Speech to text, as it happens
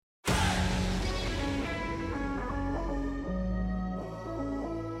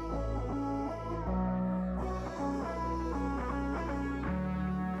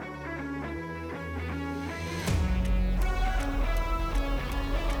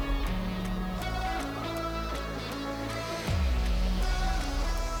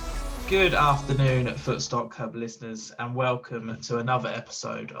Good afternoon, Footstockhub listeners, and welcome to another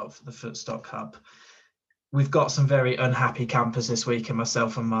episode of the Footstockhub. We've got some very unhappy campers this week, and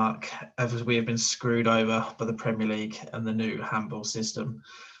myself and Mark, as we have been screwed over by the Premier League and the new handball system.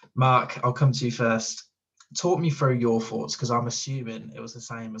 Mark, I'll come to you first. Talk me through your thoughts, because I'm assuming it was the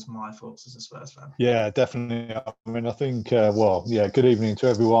same as my thoughts as a Spurs fan. Yeah, definitely. I mean, I think, good evening to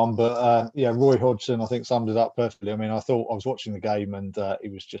everyone. But Roy Hodgson, I think, summed it up perfectly. I mean, I thought I was watching the game and it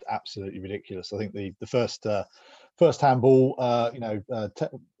was just absolutely ridiculous. I think the first handball,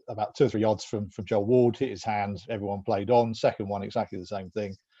 about 2 or 3 yards from Joel Ward, hit his hand. Everyone played on. Second one, exactly the same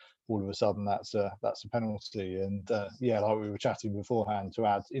thing. All of a sudden, that's a penalty. And like we were chatting beforehand, to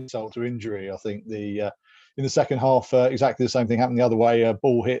add insult to injury, I think in the second half, exactly the same thing happened the other way. A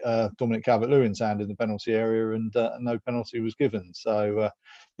ball hit Dominic Calvert-Lewin's hand in the penalty area, and no penalty was given. So,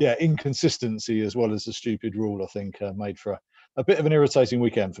 inconsistency as well as the stupid rule, I think, made for a bit of an irritating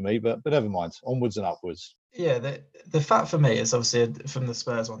weekend for me. But never mind, onwards and upwards. Yeah, the fact for me is obviously from the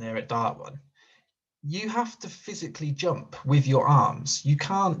Spurs one, the Eric Dart one. You have to physically jump with your arms. You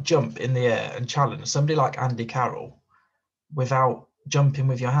can't jump in the air and challenge somebody like Andy Carroll without jumping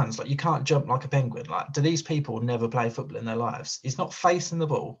with your hands. Like, you can't jump like a penguin. Like, do these people never play football in their lives? He's not facing the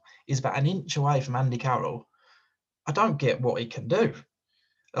ball. He's about an inch away from Andy Carroll. I don't get what he can do.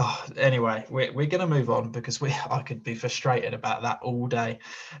 Anyway, we're going to move on because I could be frustrated about that all day.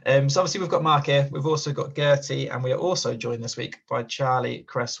 So obviously we've got Mark here. We've also got Girty, and we are also joined this week by Charlie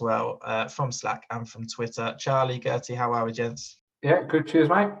Cresswell from Slack and from Twitter. Charlie, Girty, how are we, gents? Yeah, good. Cheers,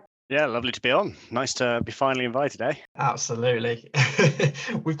 mate. Yeah, lovely to be on. Nice to be finally invited, eh? Absolutely.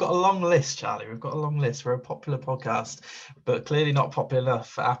 We've got a long list, Charlie. We've got a long list. We're a popular podcast, but clearly not popular enough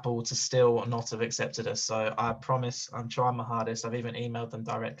for Apple to still not have accepted us. So I promise I'm trying my hardest. I've even emailed them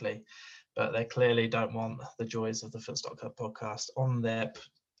directly, but they clearly don't want the joys of the Footstockhub podcast on their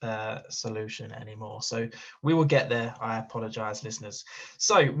solution anymore. So we will get there. I apologize, listeners.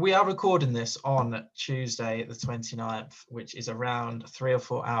 So we are recording this on Tuesday the 29th, which is around 3 or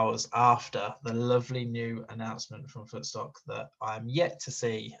 4 hours after the lovely new announcement from Footstock that I'm yet to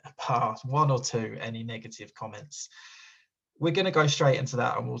see, apart one or two, any negative comments. We're going to go straight into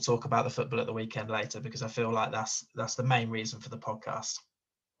that, and we'll talk about the football at the weekend later, because I feel like that's the main reason for the podcast.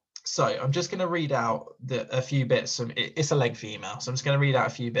 So I'm just going to read out a few bits. It's a lengthy email, so I'm just going to read out a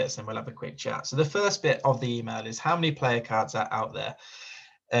few bits and we'll have a quick chat. So the first bit of the email is how many player cards are out there.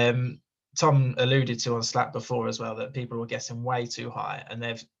 Tom alluded to on Slack before as well that people were getting way too high, and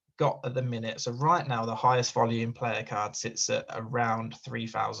they've got at the minute. So right now, the highest volume player card sits at around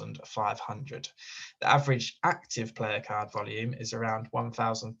 3,500. The average active player card volume is around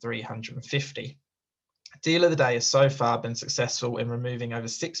 1,350. Deal of the day has so far been successful in removing over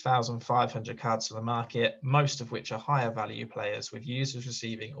 6,500 cards from the market, most of which are higher value players, with users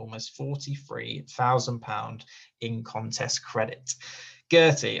receiving almost £43,000 in contest credit.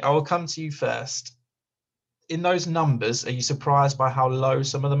 Gertie, I will come to you first. In those numbers, are you surprised by how low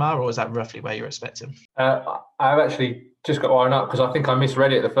some of them are, or is that roughly where you're expecting? I've actually just got one up because I think I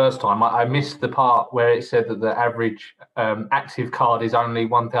misread it the first time. I missed the part where it said that the average active card is only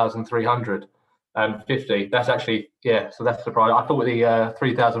 1,350. That's actually, so that's surprising. I thought the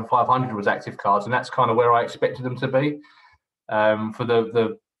 3,500 was active cards, and that's kind of where I expected them to be for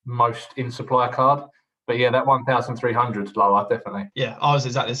the most in supply card. But yeah, that 1,300 is lower, definitely. Yeah, I was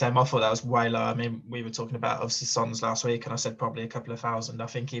exactly the same. I thought that was way low. I mean, we were talking about obviously Sons last week, and I said probably a couple of thousand. I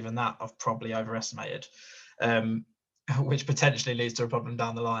think even that I've probably overestimated, which potentially leads to a problem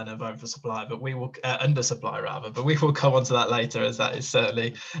down the line of oversupply. But we will undersupply rather. But we will come on to that later, as that is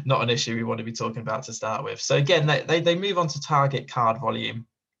certainly not an issue we want to be talking about to start with. So again, they move on to target card volume.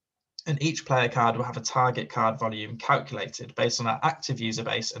 And each player card will have a target card volume calculated based on our active user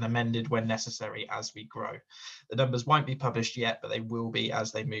base and amended when necessary as we grow. The numbers won't be published yet, but they will be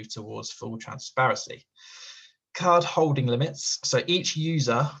as they move towards full transparency. Card holding limits. So each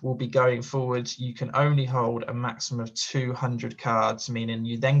user will be going forward. You can only hold a maximum of 200 cards, meaning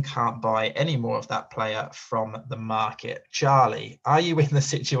you then can't buy any more of that player from the market. Charlie, are you in the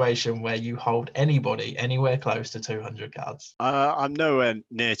situation where you hold anybody anywhere close to 200 cards? I'm nowhere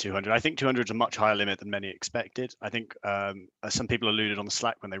near 200. I think 200 is a much higher limit than many expected. I think some people alluded on the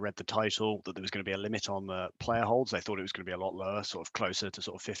Slack when they read the title that there was going to be a limit on the player holds. They thought it was going to be a lot lower, sort of closer to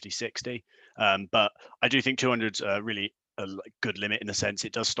sort of 50, 60. But I do think 200 is really a good limit in the sense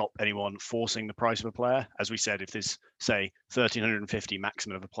it does stop anyone forcing the price of a player. As we said, if there's, say, 1,350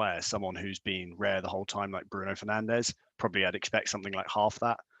 maximum of a player, someone who's been rare the whole time, like Bruno Fernandes, probably I'd expect something like half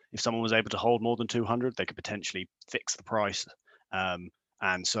that. If someone was able to hold more than 200, they could potentially fix the price.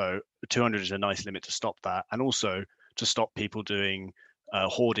 And so 200 is a nice limit to stop that. And also to stop people doing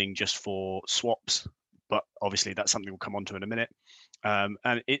hoarding just for swaps. But obviously that's something we'll come on to in a minute. And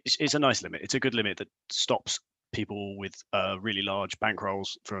it's a nice limit. It's a good limit that stops people with really large bankrolls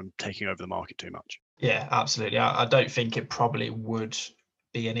from taking over the market too much. Yeah, absolutely. I don't think it probably would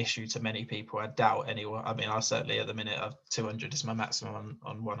be an issue to many people. I doubt anyone. I mean, I certainly at the minute 200 is my maximum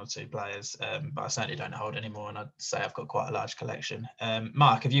on one or two players, but I certainly don't hold anymore. And I'd say I've got quite a large collection.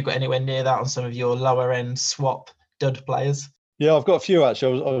 Mark, have you got anywhere near that on some of your lower end swap dud players? Yeah, I've got a few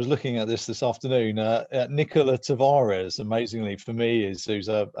actually. I was looking at this afternoon. Nicola Tavares, amazingly for me, who's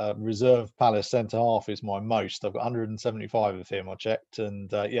a reserve Palace centre half, is my most. I've got 175 of him. I checked,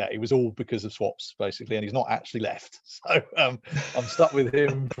 and yeah, it was all because of swaps basically, and he's not actually left. So I'm stuck with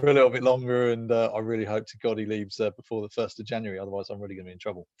him for a little bit longer, and I really hope to God he leaves before the 1st of January. Otherwise, I'm really going to be in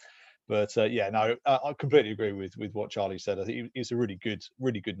trouble. But yeah, no, I completely agree with what Charlie said. I think it's a really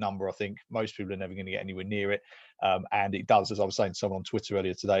good number. I think most people are never going to get anywhere near it. And it does, as I was saying to someone on Twitter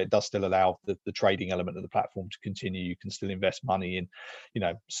earlier today, it does still allow the trading element of the platform to continue. You can still invest money in,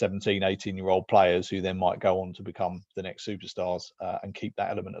 17, 18-year-old players who then might go on to become the next superstars and keep that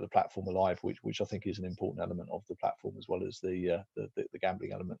element of the platform alive, which I think is an important element of the platform as well as the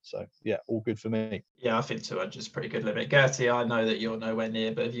gambling element. So yeah, all good for me. Yeah, I think 200 is a pretty good limit. Gertie, I know that you're nowhere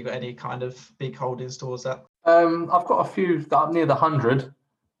near, but have you got any kind of big holdings towards that? I've got a few that are near the 100,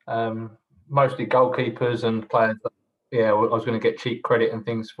 mostly goalkeepers and players that, I was going to get cheap credit and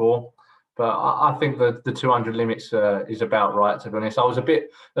things for. But I think the 200 limits is about right, to be honest. I was a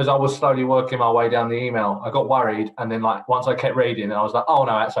bit, as I was slowly working my way down the email, I got worried. And then once I kept reading, I was like, oh,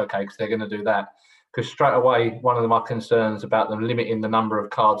 no, that's okay, because they're going to do that. Because straight away, one of my concerns about them limiting the number of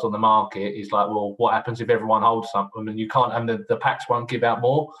cards on the market is well, what happens if everyone holds something and you can't, and the packs won't give out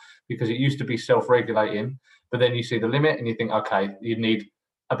more, because it used to be self-regulating. But then you see the limit and you think, okay, you need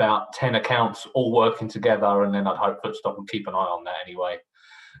about 10 accounts all working together, and then I'd hope Footstock would keep an eye on that anyway.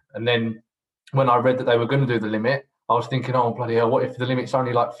 And then when I read that they were going to do the limit, I was thinking, oh, bloody hell, what if the limit's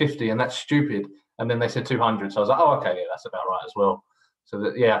only 50 and that's stupid? And then they said 200. So I was like, oh, okay, yeah, that's about right as well. So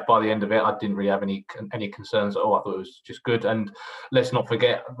that, yeah, by the end of it, I didn't really have any concerns at all. I thought it was just good. And let's not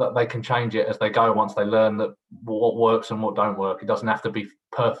forget that they can change it as they go once they learn that what works and what don't work. It doesn't have to be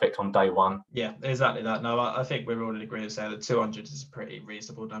perfect on day one. Yeah, exactly that. No, I think we're all in agreement saying that 200 is a pretty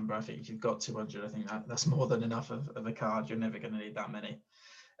reasonable number. I think if you've got 200, I think that's more than enough of a card. You're never going to need that many.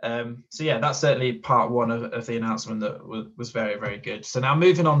 So yeah, that's certainly part one of the announcement that was very, very good. So now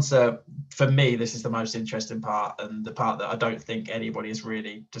moving on to, for me, this is the most interesting part and the part that I don't think anybody has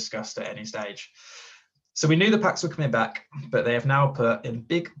really discussed at any stage. So we knew the packs were coming back, but they have now put in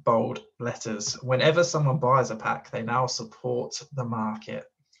big, bold letters, whenever someone buys a pack, they now support the market.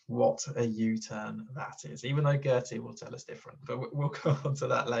 What a U-turn that is, even though Gertie will tell us different, but we'll go on to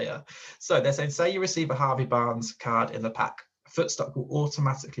that later. So they're saying, say you receive a Harvey Barnes card in the pack, Footstock will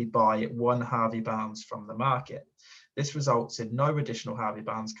automatically buy one Harvey Barnes from the market. This results in no additional Harvey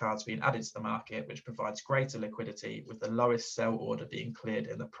Barnes cards being added to the market, which provides greater liquidity, with the lowest sell order being cleared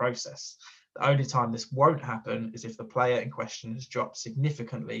in the process. The only time this won't happen is if the player in question has dropped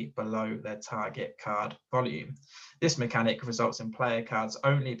significantly below their target card volume. This mechanic results in player cards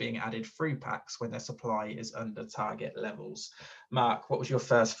only being added through packs when their supply is under target levels. Mark, what was your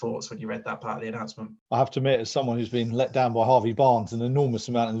first thoughts when you read that part of the announcement? I have to admit, as someone who's been let down by Harvey Barnes an enormous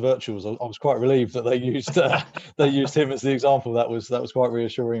amount in the virtuals, I was quite relieved that they used him as the example. That was quite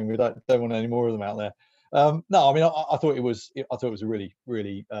reassuring. We don't want any more of them out there. No, I mean, I thought it was a really,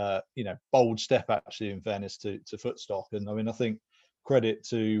 really bold step, actually, in fairness to Footstock. And I mean, I think credit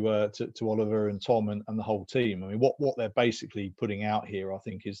to Oliver and Tom and the whole team. I mean, what they're basically putting out here, I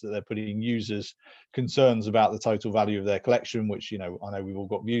think, is that they're putting users' concerns about the total value of their collection, which I know we've all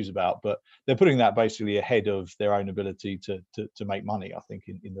got views about, but they're putting that basically ahead of their own ability to make money, I think,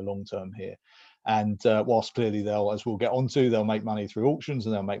 in the long term here. And whilst clearly they'll, as we'll get onto, they'll make money through auctions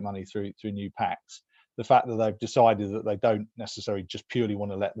and they'll make money through new packs. The fact that they've decided that they don't necessarily just purely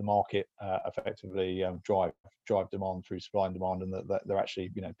want to let the market effectively drive demand through supply and demand, and that they're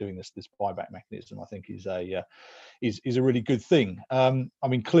actually doing this buyback mechanism, I think is a really good thing. I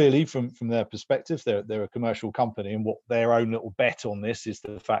mean, clearly from their perspective, they're a commercial company, and what their own little bet on this is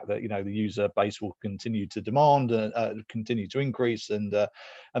the fact that the user base will continue to demand, continue to increase, and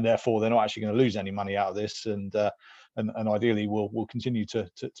therefore they're not actually going to lose any money out of this, and ideally we'll continue to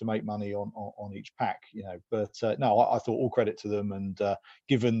make money on each pack, But no, I thought all credit to them, and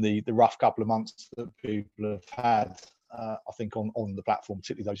given the rough couple of months that people have had, I think on the platform,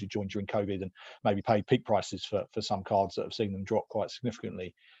 particularly those who joined during COVID and maybe paid peak prices for some cards that have seen them drop quite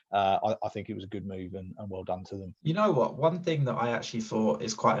significantly, I think it was a good move and well done to them. You know what? One thing that I actually thought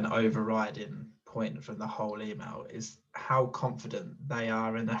is quite an overriding point from the whole email is how confident they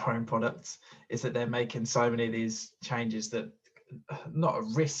are in their own products, is that they're making so many of these changes that not a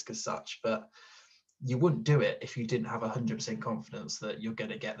risk as such, but you wouldn't do it if you didn't have 100% confidence that you're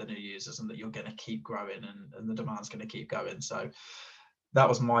going to get the new users and that you're going to keep growing and the demand's going to keep going. So that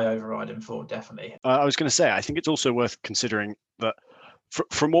was my overriding thought, definitely. I was going to say, I think it's also worth considering that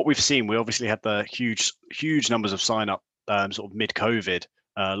from what we've seen, we obviously had the huge numbers of sign up sort of mid-COVID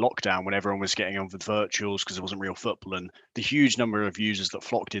lockdown when everyone was getting on with virtuals because there wasn't real football, and the huge number of users that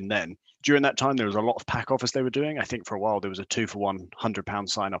flocked in then. During that time, there was a lot of pack offers they were doing. I think for a while there was a 2-for-1 £100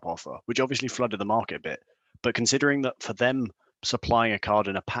 sign up offer, which obviously flooded the market a bit. But considering that for them, supplying a card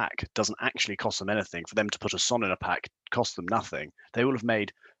in a pack doesn't actually cost them anything, for them to put a Son in a pack cost them nothing, they will have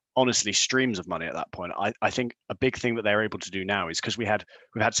made honestly streams of money at that point. I think a big thing that they're able to do now is because we've had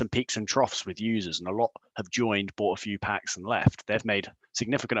some peaks and troughs with users, and a lot have joined, bought a few packs and left. They've made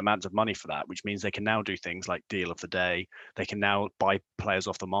significant amounts of money for that, which means they can now do things like deal of the day. They can now buy players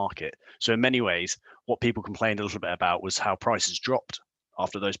off the market. So in many ways, what people complained a little bit about was how prices dropped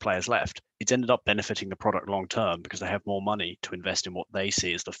after those players left. It's ended up benefiting the product long term because they have more money to invest in what they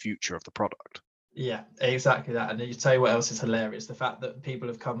see as the future of the product. Yeah, exactly that. And you tell you what else is hilarious, the fact that people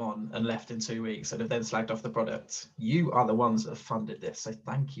have come on and left in 2 weeks and have then slagged off the product. You are the ones that have funded this, so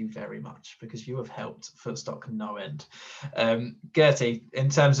thank you very much, because you have helped Footstock no end. Girty, in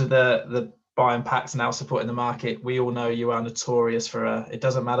terms of the buying packs and now supporting the market, we all know you are notorious for it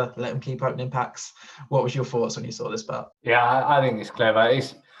doesn't matter, let them keep opening packs. What was your thoughts when you saw this part? Yeah, I think it's clever.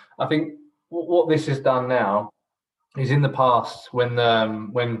 I think what this has done now is, in the past, when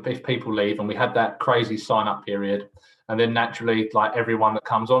if people leave, and we had that crazy sign up period, and then naturally, like everyone that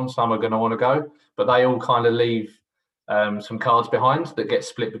comes on, some are going to want to go, but they all kind of leave some cards behind that get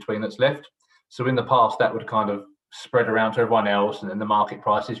split between that's left. So in the past, that would kind of spread around to everyone else, and then the market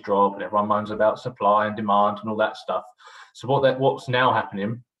prices drop, and everyone moans about supply and demand and all that stuff. So what's now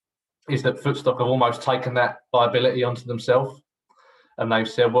happening is that Footstock have almost taken that liability onto themselves. And they've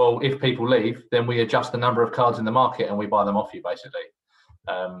said, well, if people leave, then we adjust the number of cards in the market and we buy them off you, basically.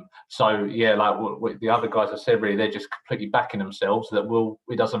 So yeah, like what the other guys have said, really, they're just completely backing themselves that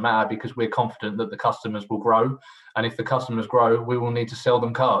it doesn't matter, because we're confident that the customers will grow. And if the customers grow, we will need to sell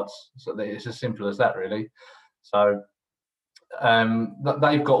them cards. So it's as simple as that, really. So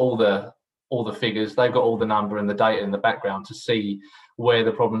they've got all the figures, they've got all the number and the data in the background to see where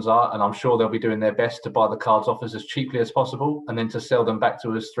the problems are, and I'm sure they'll be doing their best to buy the cards off us as cheaply as possible, and then to sell them back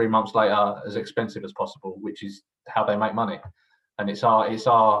to us 3 months later as expensive as possible, which is how they make money. And it's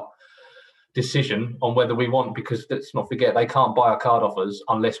our decision on whether we want, because let's not forget, they can't buy a card off us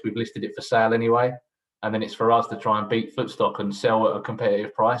unless we've listed it for sale anyway. And then it's for us to try and beat Footstock and sell at a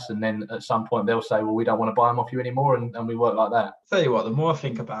competitive price. And then at some point they'll say, well, we don't want to buy them off you anymore. And we work like that. Tell you what, the more I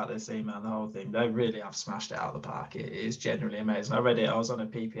think about this email and the whole thing, they really have smashed it out of the park. It is genuinely amazing. I read it. I was on a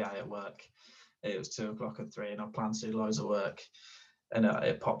PPA at work. It was 2 o'clock and 3, and I planned to do loads of work. And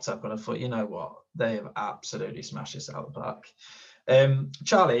it popped up, and I thought, you know what? They have absolutely smashed this out of the park.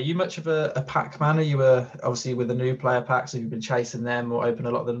 Charlie, are you much of a pack man? Are you obviously with the new player packs? Have you been chasing them or open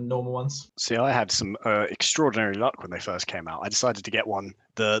a lot of the normal ones? See, I had some extraordinary luck when they first came out. I decided to get one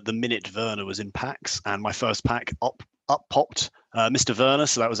the minute Werner was in packs, and my first pack up popped Mr. Werner,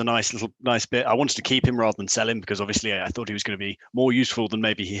 so that was a nice bit. I wanted to keep him rather than sell him, because obviously I thought he was going to be more useful than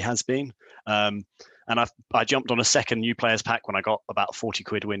maybe he has been. And I jumped on a second new players pack when I got about 40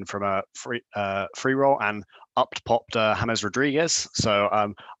 quid win from a free roll, and popped James Rodriguez.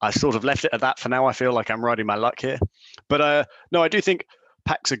 So I sort of left it at that for now. I feel like I'm riding my luck here. But no, I do think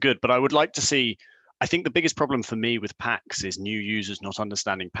packs are good, but I would like to see, I think the biggest problem for me with packs is new users not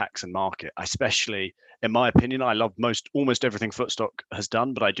understanding packs and market. Especially, in my opinion, I love almost everything Footstock has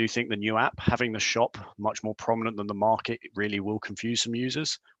done, but I do think the new app, having the shop much more prominent than the market, it really will confuse some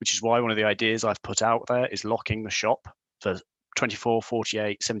users, which is why one of the ideas I've put out there is locking the shop for 24,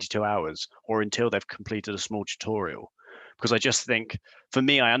 48, 72 hours, or until they've completed a small tutorial. Because I just think, for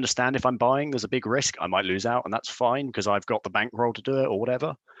me, I understand if I'm buying, there's a big risk. I might lose out, and that's fine because I've got the bankroll to do it or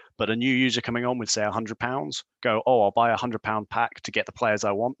whatever. But a new user coming on with, say, £100, go, oh, I'll buy £100 pack to get the players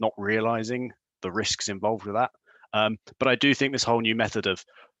I want, not realizing the risks involved with that. But I do think this whole new method of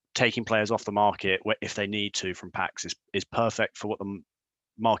taking players off the market if they need to from packs is perfect for what the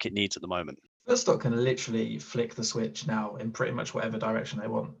market needs at the moment. Footstock can literally flick the switch now in pretty much whatever direction they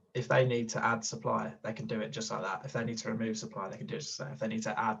want. If they need to add supply, they can do it just like that. If they need to remove supply, they can do it just like that. If they need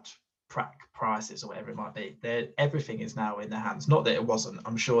to add prices or whatever it might be. Everything is now in their hands. Not that it wasn't.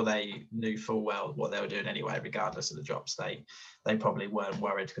 I'm sure they knew full well what they were doing anyway, regardless of the drops. They probably weren't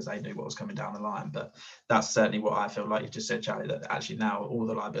worried because they knew what was coming down the line. But that's certainly what I feel like you just said, Charlie, that actually now all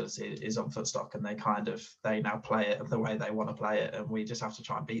the liability is on Footstock, and they now play it the way they want to play it, and we just have to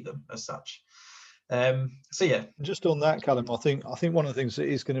try and beat them as such. So yeah, just on that, Callum, I think one of the things that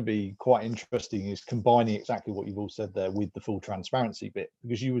is going to be quite interesting is combining exactly what you've all said there with the full transparency bit,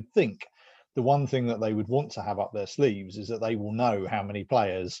 because you would think the one thing that they would want to have up their sleeves is that they will know how many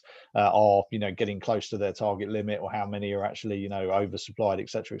players are, getting close to their target limit, or how many are actually, oversupplied,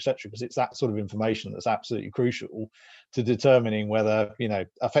 etc., because it's that sort of information that's absolutely crucial to determining whether,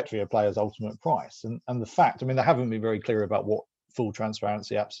 effectively a player's ultimate price. And the fact, they haven't been very clear about what full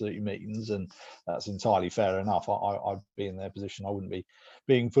transparency absolutely means, and that's entirely fair enough. I'd be in their position. I wouldn't be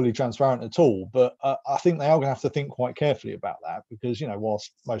being fully transparent at all, but I think they are going to have to think quite carefully about that, because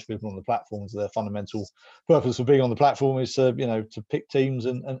whilst most people on the platforms, their fundamental purpose of being on the platform is to pick teams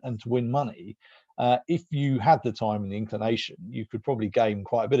and to win money. If you had the time and the inclination, you could probably game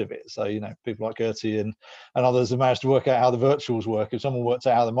quite a bit of it. So, people like Girty and others have managed to work out how the virtuals work. If someone works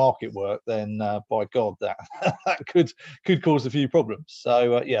out how the market work, then by God, that could cause a few problems.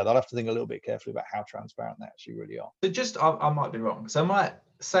 So, they'll have to think a little bit carefully about how transparent they actually really are. So I might be wrong. So I might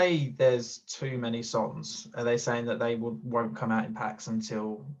say there's too many songs. Are they saying that they won't come out in packs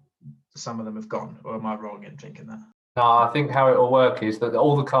until some of them have gone? Or am I wrong in thinking that? No, I think how it will work is that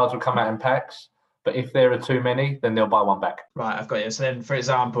all the cards will come out in packs. But if there are too many, then they'll buy one back. Right, I've got you. So then, for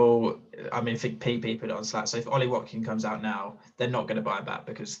example, I think PP put it on Slack. So if Ollie Watkins comes out now, they're not going to buy it back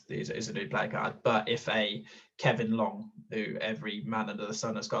because it's a new player card. But if a Kevin Long, who every man under the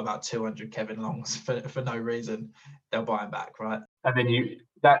sun has got about 200 Kevin Longs for no reason, they'll buy him back, right? And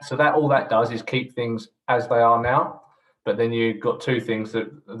then all that does is keep things as they are now. But then you've got two things that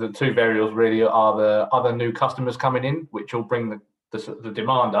the two variables really are the other new customers coming in, which will bring the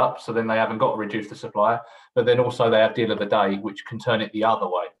demand up, so then they haven't got to reduce the supply, but then also they have deal of the day, which can turn it the other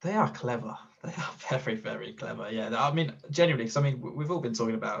way. They are clever. They are very, very clever. Yeah, genuinely, because we've all been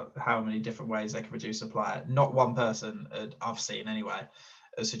talking about how many different ways they can reduce supply. Not one person I've seen anyway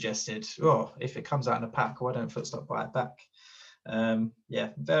has suggested, if it comes out in a pack, why don't Footstock buy it back?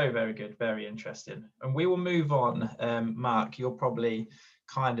 Very, very good, very interesting. And we will move on. Mark, you're probably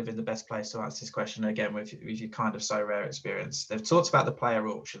kind of in the best place to answer this question again with your kind of so rare experience. They've talked about the player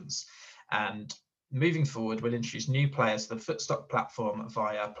auctions, and moving forward, we'll introduce new players to the Footstock platform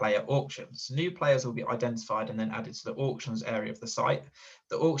via player auctions. New players will be identified and then added to the auctions area of the site.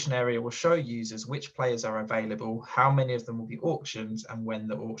 The auction area will show users which players are available, how many of them will be auctioned, and when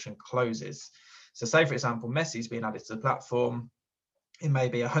the auction closes. So say, for example, Messi's being added to the platform. It may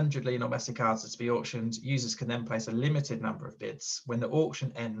be 100 Lionel Messi cards to be auctioned. Users can then place a limited number of bids. When the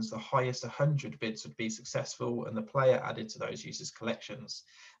auction ends, the highest 100 bids would be successful and the player added to those users' collections.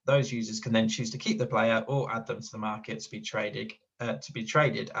 Those users can then choose to keep the player or add them to the market to be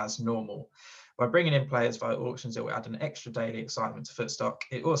traded as normal. By bringing in players via auctions, it will add an extra daily excitement to Footstock.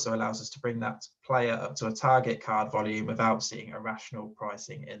 It also allows us to bring that player up to a target card volume without seeing irrational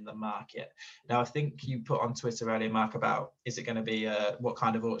pricing in the market. Now, I think you put on Twitter earlier, Mark, about is it going to be what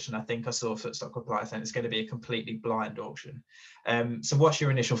kind of auction? I think I saw Footstock reply saying it's going to be a completely blind auction. So what's your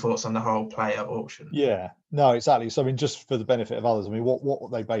initial thoughts on the whole player auction? Yeah, no, exactly. So just for the benefit of others,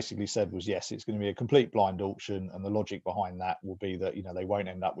 what they basically said was, yes, it's going to be a complete blind auction, and the logic behind that will be that they won't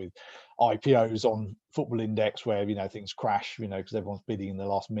end up with IPOs on Football Index where things crash, because everyone's bidding in the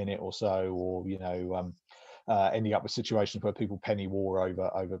last minute or so, or ending up with situations where people penny war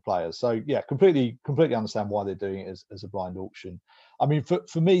over players. So yeah, completely understand why they're doing it as a blind auction.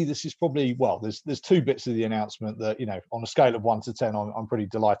 For me, this is probably, there's two bits of the announcement that, on a scale of 1 to 10, I'm pretty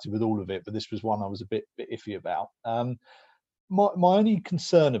delighted with all of it, but this was one I was a bit iffy about. My only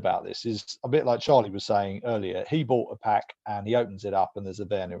concern about this is a bit like Charlie was saying earlier. He bought a pack and he opens it up and there's a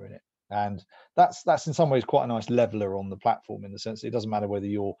Werner in it. And that's in some ways quite a nice leveler on the platform, in the sense that it doesn't matter whether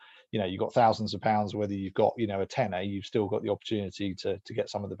you've got thousands of pounds or whether you've got, a tenner, you've still got the opportunity to get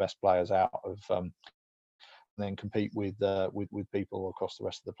some of the best players out of and then compete with people across the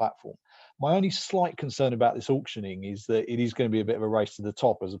rest of the platform. My only slight concern about this auctioning is that it is going to be a bit of a race to the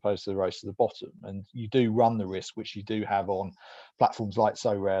top as opposed to the race to the bottom. And you do run the risk, which you do have on platforms like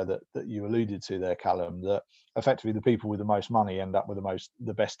So Rare that you alluded to there, Callum, that effectively the people with the most money end up with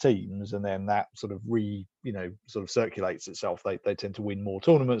the best teams, and then that sort of circulates itself. They tend to win more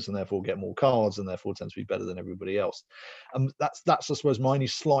tournaments and therefore get more cards and therefore tend to be better than everybody else. And that's I suppose my only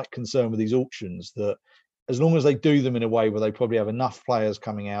slight concern with these auctions, that as long as they do them in a way where they probably have enough players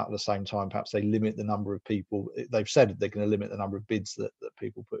coming out at the same time, perhaps they limit the number of people. They've said they're going to limit the number of bids that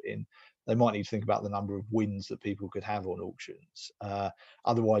people put in. They might need to think about the number of wins that people could have on auctions.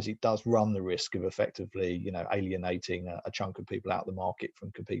 Otherwise, it does run the risk of effectively, alienating a chunk of people out of the market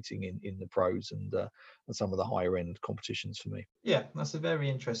from competing in the pros and some of the higher end competitions for me. Yeah, that's a very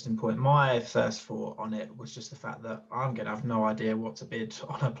interesting point. My first thought on it was just the fact that I'm going to have no idea what to bid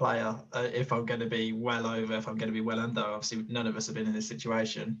on a player, if I'm going to be well over, if I'm going to be well under. Obviously, none of us have been in this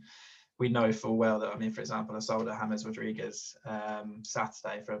situation. We know full well that, for example, I sold a James Rodriguez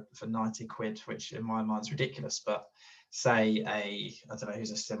Saturday for 90 quid, which in my mind is ridiculous. But say I don't know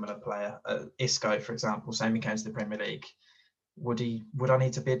who's a similar player, Isco, for example, same he came to the Premier League. Would I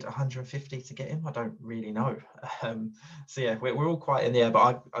need to bid 150 to get him? I don't really know. So yeah, we're all quite in the air,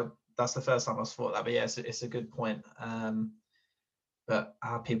 but I that's the first time I've thought that. But yeah, it's a good point. But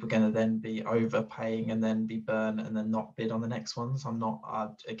are people going to then be overpaying and then be burned and then not bid on the next ones? I'm not.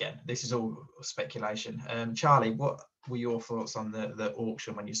 Again, this is all speculation. Charlie, what were your thoughts on the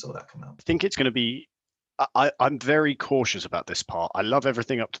auction when you saw that come out? I think it's going to be. I'm very cautious about this part. I love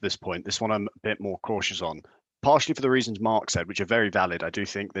everything up to this point. This one I'm a bit more cautious on, partially for the reasons Mark said, which are very valid. I do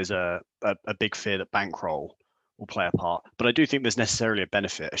think there's a big fear that bankroll will play a part, but I do think there's necessarily a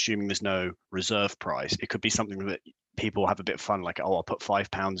benefit, assuming there's no reserve price. It could be something that people have a bit of fun, like, oh, I'll put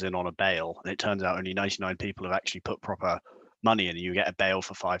 £5 in on a bail, and it turns out only 99 people have actually put proper money in, and you get a bail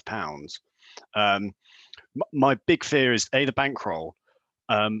for £5. My big fear is A, the bankroll,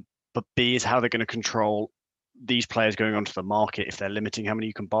 but B is how they're going to control these players going onto the market if they're limiting how many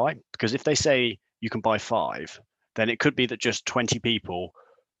you can buy. Because if they say you can buy 5, then it could be that just 20 people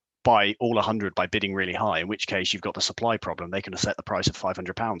buy all 100 by bidding really high, in which case you've got the supply problem. They can set the price at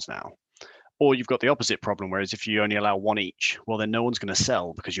 £500 now. Or you've got the opposite problem, whereas if you only allow one each, well, then no one's going to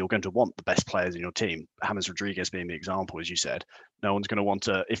sell because you're going to want the best players in your team. James Rodriguez being the example, as you said. No one's going to want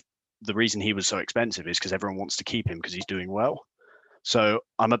to, if the reason he was so expensive is because everyone wants to keep him because he's doing well. So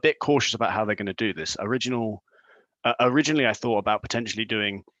I'm a bit cautious about how they're going to do this. Originally, I thought about potentially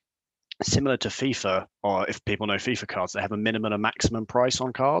doing similar to FIFA, or if people know FIFA cards, they have a minimum and maximum price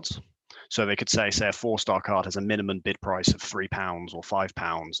on cards. So they could say a 4-star card has a minimum bid price of £3 or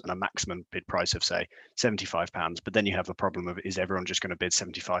 £5 and a maximum bid price of, say, £75. But then you have the problem of, is everyone just going to bid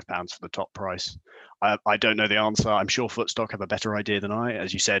 £75 for the top price? I don't know the answer. I'm sure Footstock have a better idea than I.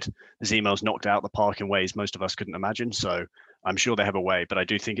 As you said, this email's knocked out the park in ways most of us couldn't imagine. So I'm sure they have a way, but I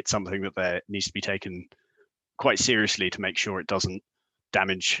do think it's something that there needs to be taken quite seriously to make sure it doesn't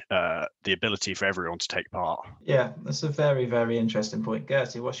damage the ability for everyone to take part. Yeah, that's a very, very interesting point.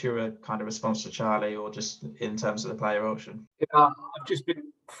 Gertie, what's your kind of response to Charlie, or just in terms of the player auction? Yeah, I've just been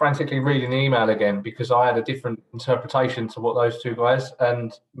frantically reading the email again because I had a different interpretation to what those two guys,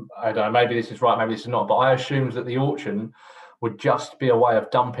 and I don't know, maybe this is right, maybe this is not, but I assumed that the auction would just be a way of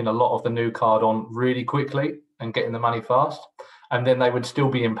dumping a lot of the new card on really quickly and getting the money fast, and then they would still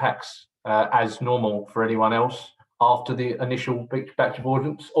be in packs as normal for anyone else after the initial big batch of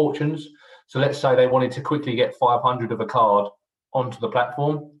auctions. So let's say they wanted to quickly get 500 of a card onto the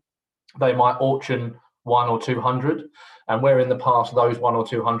platform. They might auction 100 or 200. And where in the past, those 100 or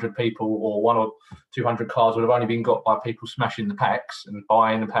 200 people or 100 or 200 cards would have only been got by people smashing the packs and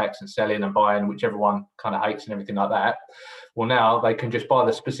buying the packs and selling and buying, which everyone kind of hates and everything like that. Well, now they can just buy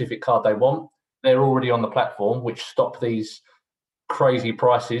the specific card they want. They're already on the platform, which stop these crazy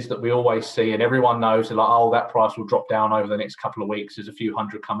prices that we always see, and everyone knows they're like, oh, that price will drop down over the next couple of weeks as a few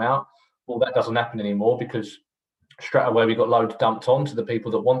hundred come out. Well, that doesn't happen anymore because straight away we got loads dumped on to the people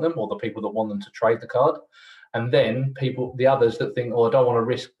that want them or the people that want them to trade the card. And then people, the others that think, oh, I don't want to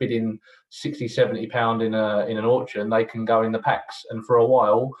risk bidding £60-70 in an auction, they can go in the packs. And for a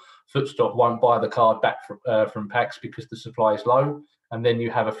while, Footstock won't buy the card back from packs because the supply is low. And then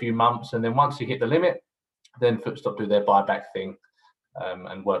you have a few months, and then once you hit the limit, then Footstock do their buyback thing.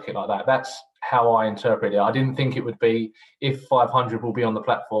 And work it like that. That's how I interpret it. I didn't think it would be, if 500 will be on the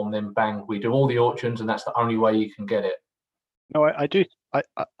platform, then bang, we do all the auctions, and that's the only way you can get it. No, I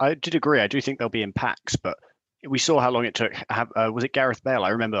did agree. I do think they'll be in packs, but we saw how long it took. Was it Gareth Bale? I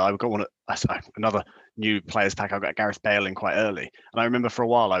remember I got another new players pack. I got Gareth Bale in quite early, and I remember for a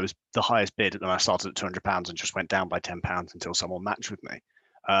while I was the highest bid, and I started at £200 and just went down by £10 until someone matched with me.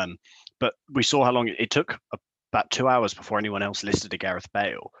 But we saw how long it took. About 2 hours before anyone else listed a Gareth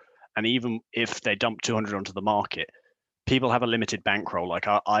Bale. And even if they dump 200 onto the market, people have a limited bankroll. Like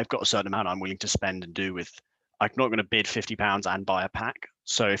I've got a certain amount I'm willing to spend and do with. I'm not going to bid £50 and buy a pack.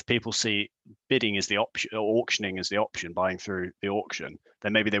 So if people see bidding as the option, or auctioning as the option, buying through the auction,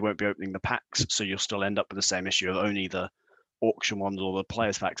 then maybe they won't be opening the packs. So you'll still end up with the same issue of only the auction ones or the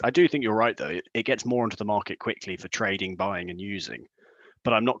players facts. I do think you're right, though. It gets more into the market quickly for trading, buying, and using.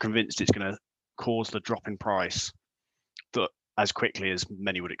 But I'm not convinced it's going to cause the drop in price that as quickly as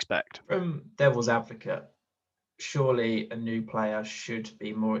many would expect. From devil's advocate, surely a new player should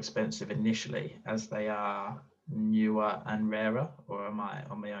be more expensive initially as they are newer and rarer, or am I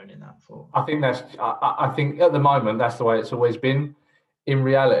on my own in that thought? I think at the moment that's the way it's always been. In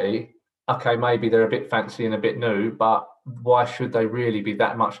reality, okay, maybe they're a bit fancy and a bit new, but why should they really be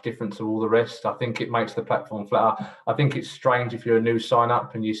that much different to all the rest? I think it makes the platform flatter. I think it's strange if you're a new sign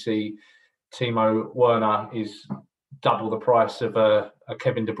up and you see Timo Werner is double the price of a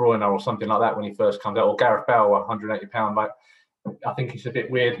Kevin De Bruyne or something like that when he first comes out, or Gareth Bale, £180. Like, I think it's a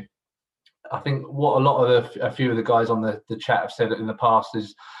bit weird. I think what a few of the guys on the chat have said in the past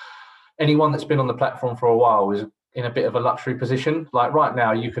is anyone that's been on the platform for a while is in a bit of a luxury position. Like right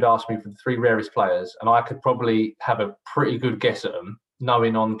now, you could ask me for the 3 rarest players, and I could probably have a pretty good guess at them,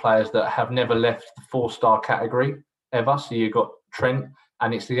 knowing on players that have never left the 4-star category ever. So you've got Trent,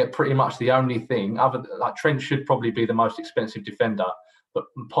 and it's pretty much the only thing. Like Trent should probably be the most expensive defender, but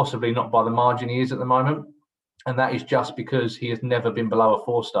possibly not by the margin he is at the moment. And that is just because he has never been below a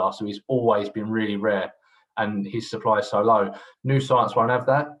 4-star, so he's always been really rare, and his supply is so low. New science won't have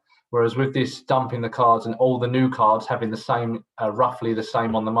that. Whereas with this dumping the cards and all the new cards having the same, roughly the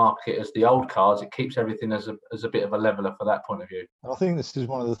same on the market as the old cards, it keeps everything as a bit of a leveler for that point of view. I think this is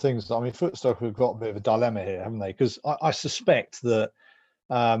one of the things. I mean, Footstock have got a bit of a dilemma here, haven't they? Because I suspect that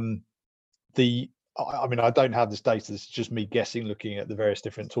I mean, I don't have this data. This is just me guessing, looking at the various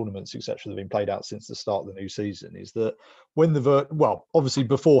different tournaments, etc., that have been played out since the start of the new season. Is that when obviously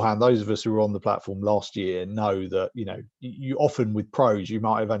beforehand, those of us who were on the platform last year know that you often with pros you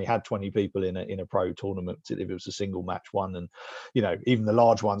might have only had 20 people in a pro tournament if it was a single match one, and even the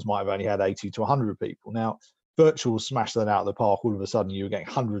large ones might have only had 80 to 100 people. Now, virtual smashed that out of the park. All of a sudden, you were getting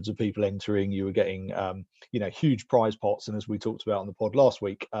hundreds of people entering. You were getting, huge prize pots. And as we talked about on the pod last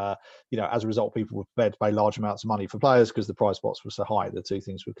week, as a result, people were prepared to pay large amounts of money for players because the prize pots were so high. The two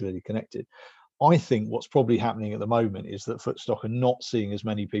things were clearly connected. I think what's probably happening at the moment is that Footstock are not seeing as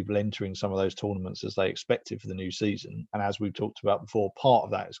many people entering some of those tournaments as they expected for the new season. And as we've talked about before, part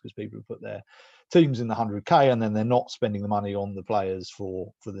of that is because people have put their teams in the 100K and then they're not spending the money on the players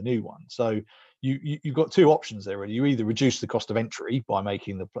for the new one. So you've got two options there, really. You either reduce the cost of entry by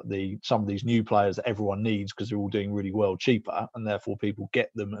making some of these new players that everyone needs because they're all doing really well cheaper, and therefore people get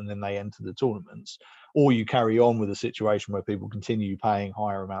them and then they enter the tournaments, or you carry on with a situation where people continue paying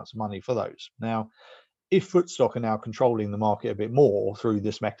higher amounts of money for those. Now, if Footstock are now controlling the market a bit more through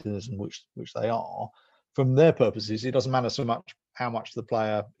this mechanism, which they are, from their purposes, it doesn't matter so much how much the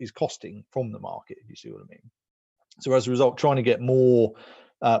player is costing from the market, if you see what I mean. So as a result, trying to get more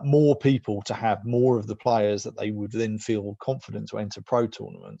people to have more of the players that they would then feel confident to enter pro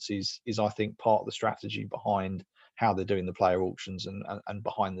tournaments is I think part of the strategy behind how they're doing the player auctions and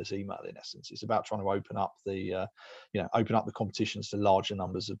behind this email. In essence, it's about trying to open up the competitions to larger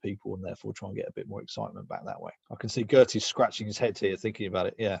numbers of people and therefore try and get a bit more excitement back that way. I can see Girty scratching his head here thinking about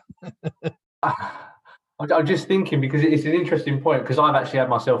it. Yeah. I'm just thinking, because it's an interesting point, because I've actually had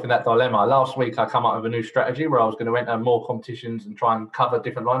myself in that dilemma. Last week, I come up with a new strategy where I was going to enter more competitions and try and cover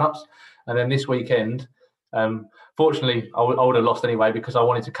different lineups. And then this weekend, fortunately, I would have lost anyway because I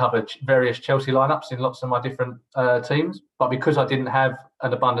wanted to cover various Chelsea lineups in lots of my different teams. But because I didn't have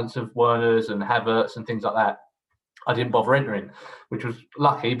an abundance of Werners and Havertz and things like that, I didn't bother entering, which was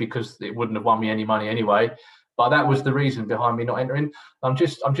lucky because it wouldn't have won me any money anyway. But that was the reason behind me not entering. I'm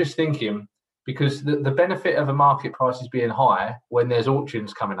just thinking, because the benefit of a market prices being high when there's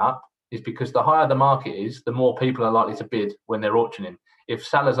auctions coming up is because the higher the market is, the more people are likely to bid when they're auctioning. If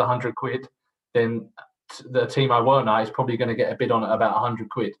Salah's 100 quid, then the Timo Werner is probably going to get a bid on at about 100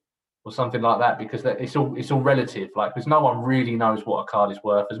 quid or something like that, because it's all relative. Like, because no one really knows what a card is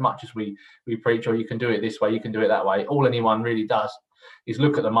worth. As much as we preach, or you can do it this way, you can do it that way, all anyone really does is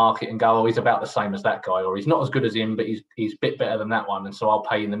look at the market and go, oh, he's about the same as that guy, or he's not as good as him, but he's a bit better than that one, and so I'll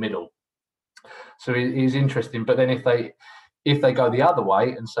pay in the middle. So it is interesting. But then if they go the other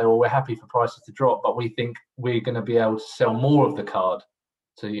way and say, well, we're happy for prices to drop, but we think we're going to be able to sell more of the card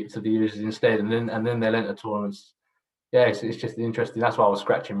to the users instead, and then they'll enter tournaments. Yeah, it's just interesting. That's why I was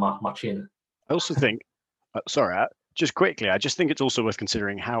scratching my chin. I also think, just quickly, I just think it's also worth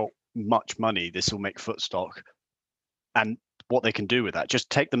considering how much money this will make Footstock, and what they can do with that. Just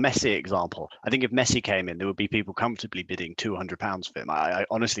take the Messi example. I think if Messi came in, there would be people comfortably bidding £200 for him. I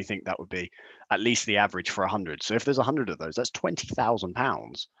honestly think that would be at least the average for 100. So if there's 100 of those, that's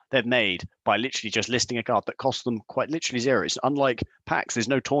 £20,000 they've made by literally just listing a card that costs them quite literally zero. It's unlike packs. There's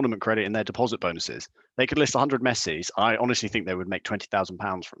no tournament credit in their deposit bonuses. They could list 100 Messis. I honestly think they would make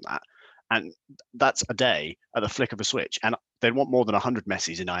 £20,000 from that. And that's a day at the flick of a switch. And they'd want more than 100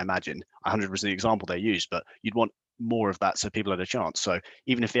 Messis in, I imagine. 100 was the example they used, but you'd want more of that so people had a chance. So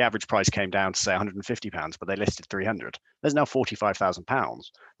even if the average price came down to say £150, but they listed 300, there's now £45,000.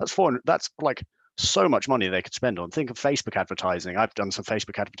 That's 400. That's like so much money they could spend on. Think of Facebook advertising. I've done some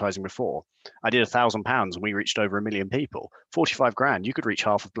Facebook advertising before. I did £1,000 and we reached over 1 million people. 45 grand, you could reach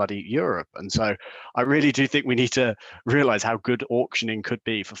half of bloody Europe. And so I really do think we need to realize how good auctioning could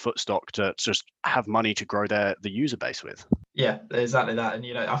be for Footstock to just have money to grow the user base with. Yeah, exactly that.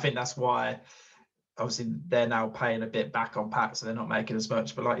 And I think that's why obviously they're now paying a bit back on packs, so they're not making as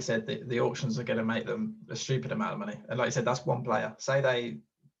much. But like you said, the auctions are going to make them a stupid amount of money. And like you said, that's one player. Say they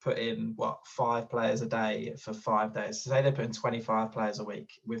put in 5 players a day for 5 days. Say they put in 25 players a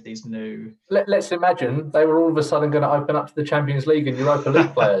week with these new. Let's imagine they were all of a sudden going to open up to the Champions League and Europa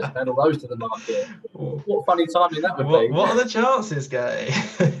League players and add all those to the market. What funny timing that would be. What are the chances, Gerty?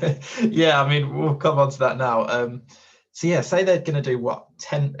 Yeah, I mean, we'll come on to that now. So yeah, say they're going to do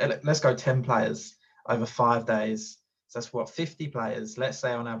 10. Let's go 10 players over 5 days. So that's 50 players. Let's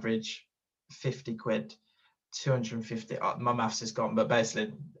say on average, 50 quid. 250. My maths is gone, but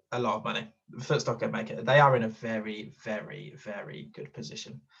basically a lot of money. Footstock can make it. They are in a very, very, very good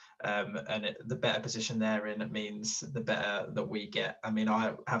position, and the better position they're in, it means the better that we get. I mean,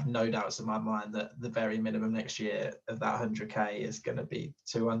 I have no doubts in my mind that the very minimum next year of that 100k is going to be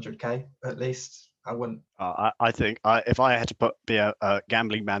 200k at least. I wouldn't. I think if I had to be a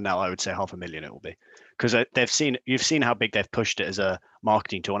gambling man now, I would say 500,000 it will be, because you've seen how big they've pushed it as a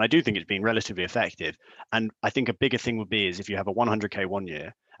marketing tool, and I do think it's been relatively effective. And I think a bigger thing would be is if you have a 100k one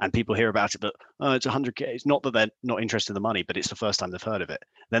year and people hear about it, but it's 100k. It's not that they're not interested in the money, but it's the first time they've heard of it.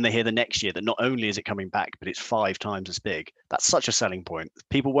 Then they hear the next year that not only is it coming back, but it's 5 times as big. That's such a selling point.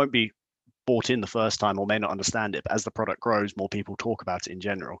 People won't be bought in the first time or may not understand it, but as the product grows, more people talk about it in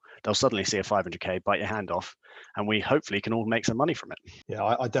general, they'll suddenly see a 500k, bite your hand off, and we hopefully can all make some money from it. Yeah,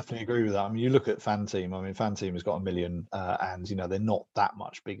 I definitely agree with that. I mean, you look at Fan Team. I mean, Fan Team has got 1 million, and they're not that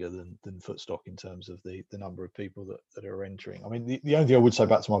much bigger than Footstock in terms of the number of people that are entering. I mean, the only thing I would say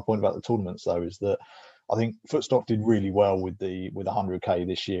back to my point about the tournaments though is that I think Footstock did really well with 100k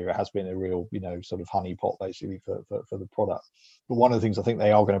this year. It has been a real, sort of honeypot basically for the product. But one of the things I think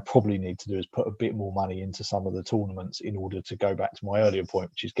they are going to probably need to do is put a bit more money into some of the tournaments in order to go back to my earlier point,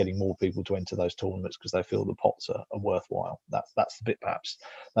 which is getting more people to enter those tournaments because they feel the pots are worthwhile. That's the bit perhaps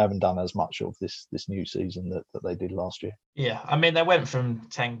they haven't done as much of this new season that they did last year. Yeah, I mean, they went from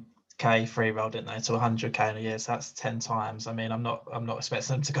 10k free roll, didn't they, to 100k in a year, so that's 10 times. I mean, I'm not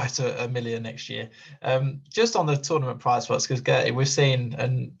expecting them to go to 1 million next year. Just on the tournament prize pots, because Gerty, we've seen,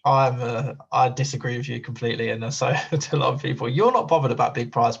 and I disagree with you completely, and so to a lot of people, you're not bothered about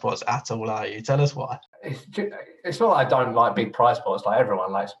big prize pots at all, are you? Tell us why. It's not that I don't like big prize pots. Like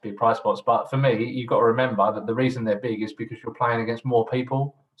everyone likes big prize pots, but for me, you've got to remember that the reason they're big is because you're playing against more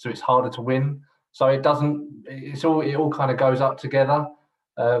people, so it's harder to win. So it all kind of goes up together.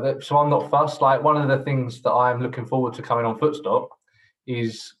 So I'm not fussed. Like, one of the things that I'm looking forward to coming on Footstock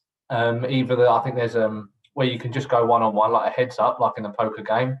is I think there's where you can just go one-on-one, like a heads up, like in a poker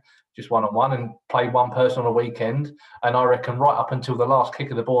game, just one-on-one, and play one person on a weekend. And I reckon right up until the last kick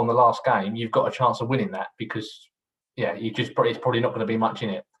of the ball in the last game, you've got a chance of winning that, because it's probably not going to be much in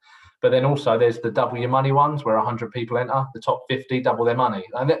it. But then also there's the double your money ones where 100 people enter, the top 50 double their money.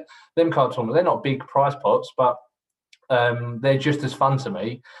 And them card tournaments, they're not big prize pots, but they're just as fun to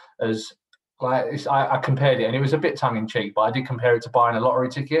me as, like, I compared it, and it was a bit tongue-in-cheek, but I did compare it to buying a lottery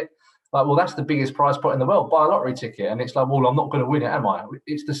ticket. Like, well, that's the biggest prize pot in the world, buy a lottery ticket. And it's like, well, I'm not going to win it, am I?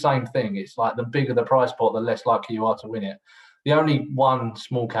 It's the same thing. It's like, the bigger the prize pot, the less likely you are to win it. The only one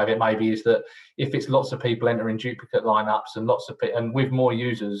small caveat maybe is that if it's lots of people entering duplicate lineups and with more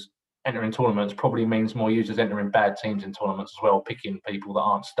users entering tournaments, probably means more users entering bad teams in tournaments as well, picking people that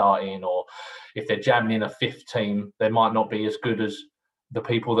aren't starting, or if they're jamming in a 5th team, they might not be as good as the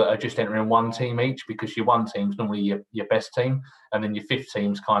people that are just entering one team each, because your one team's normally your best team, and then your 5th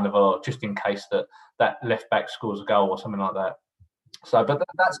team's kind of just in case that left back scores a goal or something like that. So, but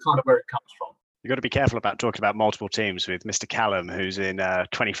that's kind of where it comes from. You've got to be careful about talking about multiple teams with Mr. Callum, who's in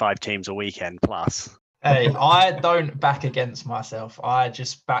 25 teams a weekend plus. Hey, I don't back against myself. I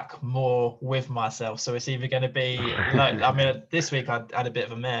just back more with myself. So it's either going to be, I mean, this week I had a bit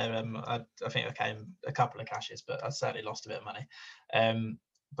of a mare. I think I came a couple of cashes, but I certainly lost a bit of money.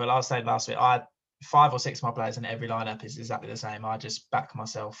 But I was saying last week, I had 5 or 6 of my players in every lineup is exactly the same. I just back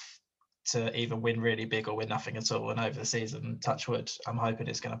myself to either win really big or win nothing at all. And over the season, touch wood, I'm hoping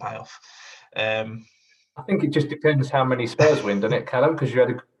it's going to pay off. I think it just depends how many Spurs win, doesn't it, Callum? Because you had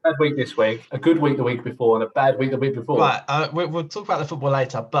a bad week this week, a good week the week before, and a bad week the week before. Right, we'll talk about the football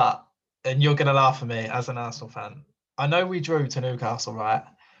later, and you're going to laugh at me as an Arsenal fan. I know we drew to Newcastle, right?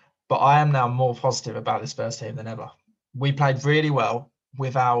 But I am now more positive about this Spurs team than ever. We played really well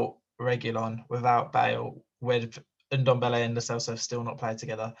without Reguilon, without Bale, with Ndombele and Lo Celso still not played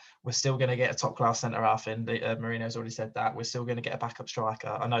together. We're still going to get a top-class centre-half in. Mourinho's already said that. We're still going to get a backup striker.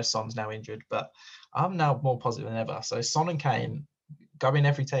 I know Son's now injured, but I'm now more positive than ever. So Son and Kane go in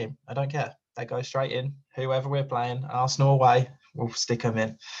every team. I don't care. They go straight in. Whoever we're playing, Arsenal away, we'll stick them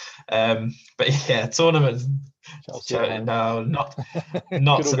in. But yeah, tournament. No, not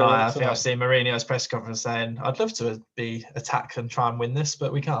tonight. I think I've seen Mourinho's press conference saying, I'd love to be attack and try and win this,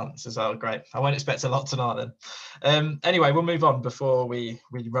 but we can't. So, great. I won't expect a lot tonight then. Anyway, we'll move on before we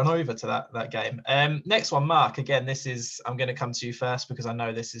run over to that game. Next one, Mark. Again, I'm going to come to you first because I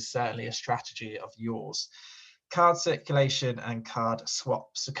know this is certainly a strategy of yours. Card circulation and card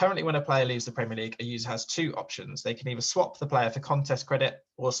swap. So currently when a player leaves the Premier League, a user has 2 options. They can either swap the player for contest credit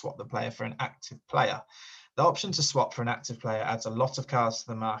or swap the player for an active player. The option to swap for an active player adds a lot of cards to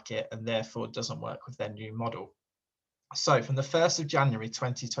the market and therefore doesn't work with their new model. So from the 1st of January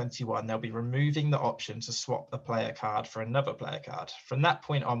 2021, they'll be removing the option to swap the player card for another player card. From that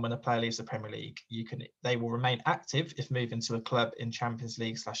point on, when a player leaves the Premier League, they will remain active if moving to a club in Champions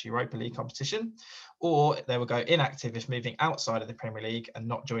League / Europa League competition, or they will go inactive if moving outside of the Premier League and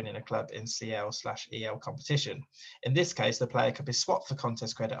not joining a club in CL / EL competition. In this case, the player could be swapped for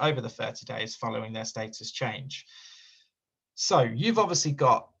contest credit over the 30 days following their status change. So you've obviously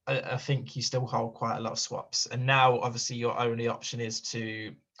got, I think you still hold quite a lot of swaps. And now obviously your only option is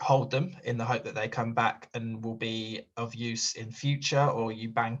to hold them in the hope that they come back and will be of use in future, or you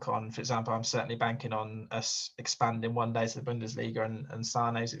bank on, for example, I'm certainly banking on us expanding one day to the Bundesliga and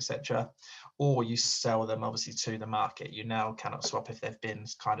Sane's, etc. Or you sell them obviously to the market. You now cannot swap if they've been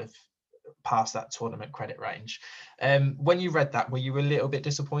kind of past that tournament credit range. When you read that, were you a little bit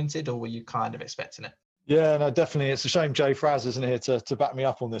disappointed or were you kind of expecting it? Yeah, no, definitely. It's a shame Jay Fraz isn't here to back me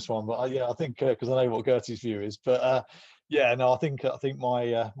up on this one, but I think because I know what Gerty's view is. But I think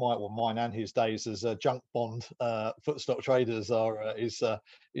mine and his days as junk bond footstock traders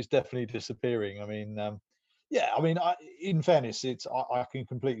is definitely disappearing. I mean, in fairness, I can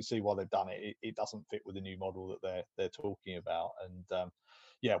completely see why they've done it. It doesn't fit with the new model that they're talking about, and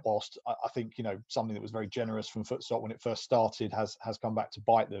whilst I think something that was very generous from Footstock when it first started has come back to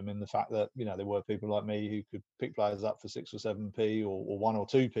bite them in the fact that there were people like me who could pick players up for 6 or 7p or 1 or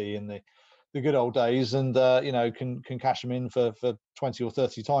 2p in the good old days, and can cash them in for 20 or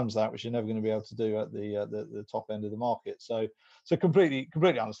 30 times that, which you're never going to be able to do at the top end of the market. So completely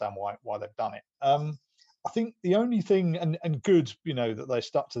understand why they've done it. I think the only thing, and good, that they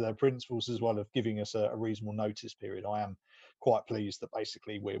stuck to their principles as well of giving us a reasonable notice period. I am quite pleased that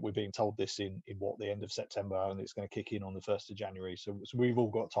basically we're being told this in the end of September, and it's going to kick in on the 1st of January. So we've all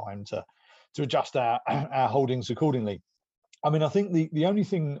got time to adjust our holdings accordingly. I mean, I think the only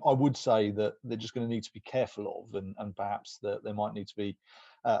thing I would say that they're just going to need to be careful of, and perhaps that there might need to be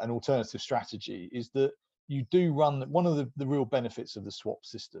an alternative strategy, is that you do run one of the real benefits of the swap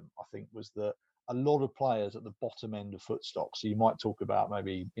system, I think, was that a lot of players at the bottom end of Footstock, so you might talk about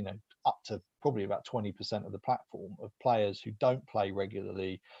maybe up to probably about 20% of the platform of players who don't play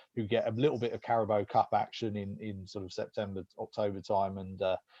regularly, who get a little bit of Carabao Cup action in sort of September, October time, and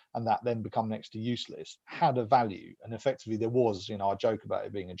that then become next to useless, had a value. And effectively there was, I joke about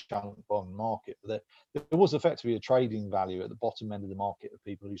it being a junk bond market, but there was effectively a trading value at the bottom end of the market of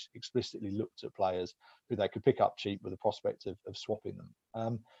people who explicitly looked at players who they could pick up cheap with the prospect of swapping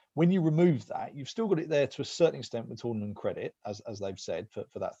them. When you remove that, you've still got it there to a certain extent with tournament credit, as they've said, for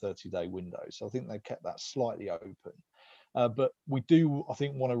that 30-day window. So I think they've kept that slightly open. But we do, I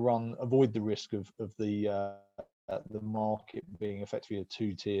think, want to avoid the risk of the market being effectively a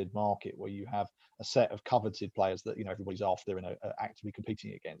 2-tiered market where you have a set of coveted players that everybody's after and are actively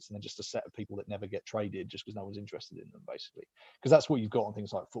competing against, and then just a set of people that never get traded just because no one's interested in them, basically. Because that's what you've got on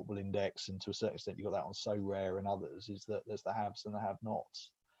things like Football Index, and to a certain extent you've got that on So Rare and others, is that there's the haves and the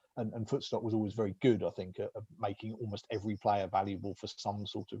have-nots. And Footstock was always very good, I think, at making almost every player valuable for some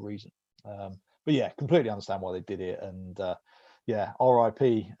sort of reason. But yeah, completely understand why they did it. And yeah,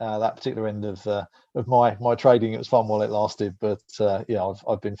 RIP that particular end of my trading. It was fun while it lasted, but yeah,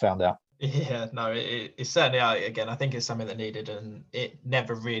 I've been found out. Yeah, no, it's certainly, again, I think it's something that needed, and it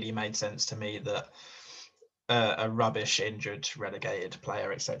never really made sense to me that a rubbish, injured, relegated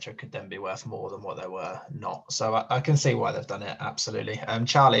player, etc., could then be worth more than what they were not. So I can see why they've done it. Absolutely.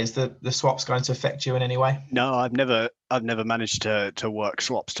 Charlie, is the swaps going to affect you in any way? No, I've never managed to work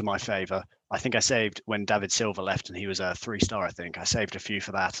swaps to my favour. I think I saved when David Silva left and he was a 3-star. I think I saved a few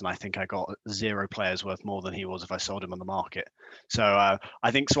for that, and I think I got 0 players worth more than he was if I sold him on the market. So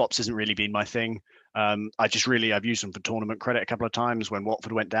I think swaps hasn't really been my thing. I've used them for tournament credit a couple of times. When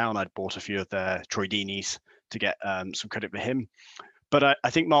Watford went down, I'd bought a few of their Troy Deeney's to get some credit for him. But I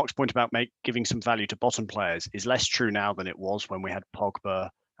think Mark's point about giving some value to bottom players is less true now than it was when we had Pogba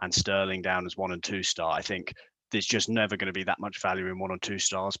and Sterling down as 1 and 2 star. I think there's just never going to be that much value in 1 or 2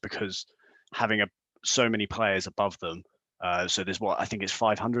 stars because having so many players above them. So there's I think it's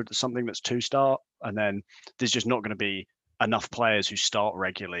 500 or something that's 2-star, and then there's just not going to be enough players who start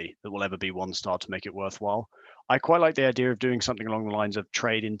regularly that will ever be 1-star to make it worthwhile. I quite like the idea of doing something along the lines of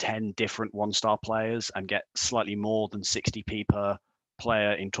trade in 10 different 1-star players and get slightly more than 60p per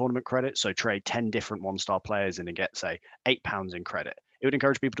player in tournament credit. So trade 10 different 1-star players in and get, say, £8 in credit. It would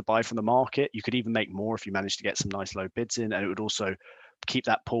encourage people to buy from the market. You could even make more if you managed to get some nice low bids in, and it would also keep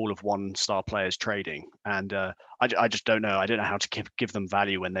that pool of 1-star players trading. And I just don't know. I don't know how to give them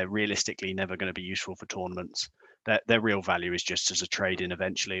value when they're realistically never going to be useful for tournaments. Their real value is just as a trade-in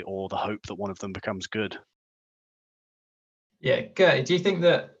eventually, or the hope that one of them becomes good. Yeah, Gerty, do you think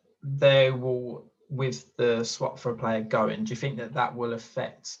that they will, with the swap for a player going, do you think that will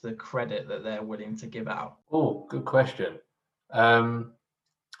affect the credit that they're willing to give out? Oh, good question. I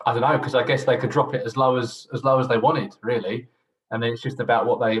don't know, because I guess they could drop it as low as they wanted, really, and then it's just about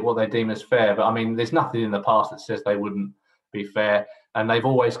what they deem as fair. But I mean, there's nothing in the past that says they wouldn't be fair, and they've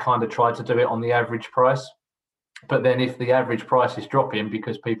always kind of tried to do it on the average price. But then if the average price is dropping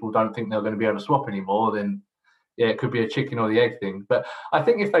because people don't think they're going to be able to swap anymore, then yeah, it could be a chicken or the egg thing. But I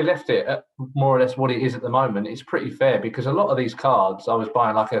think if they left it at more or less what it is at the moment, it's pretty fair, because a lot of these cards, I was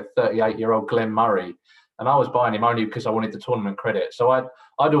buying like a 38-year-old Glenn Murray, and I was buying him only because I wanted the tournament credit. So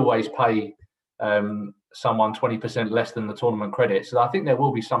I'd always pay someone 20% less than the tournament credit. So I think there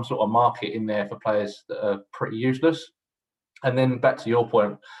will be some sort of market in there for players that are pretty useless. And then back to your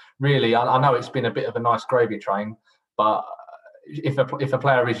point, really, I know it's been a bit of a nice gravy train, but if a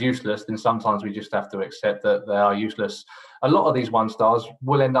player is useless, then sometimes we just have to accept that they are useless. A lot of these 1-stars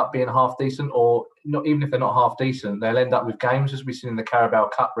will end up being half decent, or not. Even if they're not half decent, they'll end up with games, as we've seen in the Carabao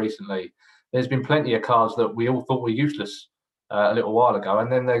Cup recently. There's been plenty of cards that we all thought were useless a little while ago,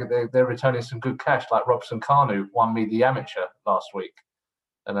 and then they're returning some good cash, like Robson Kanu won me the amateur last week,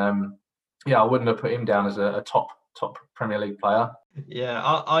 and yeah, I wouldn't have put him down as a top Premier League player. Yeah,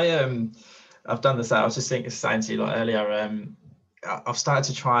 I've done this. I was just saying to you like earlier. I've started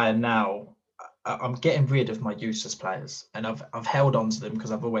to try, and now I'm getting rid of my useless players, and I've held on to them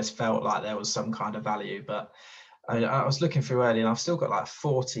because I've always felt like there was some kind of value. But I was looking through early, and I've still got like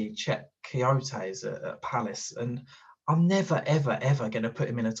 40 Czech Quixotes at Palace, and I'm never ever going to put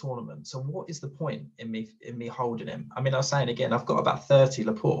him in a tournament. So what is the point in me holding him? I mean, I was saying again, I've got about 30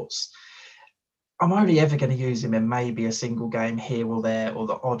 Laportes. I'm only ever going to use him in maybe a single game here or there, or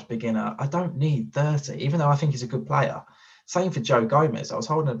the odd beginner. I don't need 30, even though I think he's a good player. Same for Joe Gomez. I was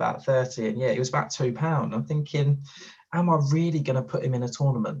holding about 30, and yeah, he was about £2. I'm thinking, am I really going to put him in a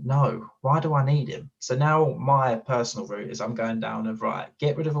tournament? No. Why do I need him? So now my personal route is I'm going down of, right,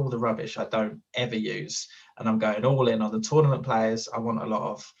 get rid of all the rubbish I don't ever use, and I'm going all in on the tournament players I want a lot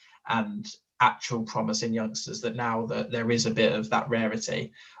of, and actual promising youngsters that now that there is a bit of that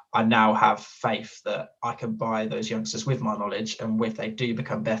rarity, I now have faith that I can buy those youngsters with my knowledge, and if they do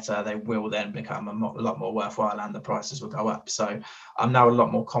become better, they will then become a lot more worthwhile, and the prices will go up. So I'm now a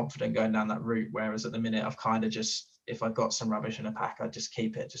lot more confident going down that route, whereas at the minute I've kind of just, if I've got some rubbish in a pack, I just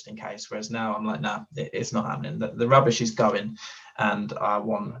keep it just in case. Whereas now I'm like, nah, it's not happening. The rubbish is going, and I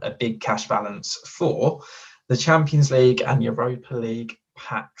want a big cash balance for the Champions League and Europa League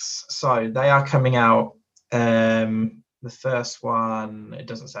packs. So they are coming out. The first one, it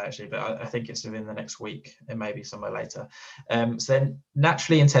doesn't say actually, but I think it's within the next week and maybe somewhere later. So then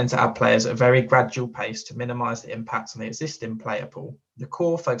naturally intend to add players at a very gradual pace to minimise the impact on the existing player pool. The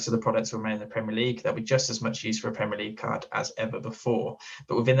core focus of the products will remain in the Premier League. There'll be just as much use for a Premier League card as ever before.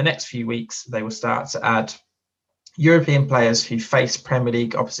 But within the next few weeks, they will start to add European players who face Premier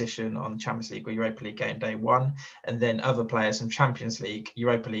League opposition on Champions League or Europa League game day 1, and then other players from Champions League,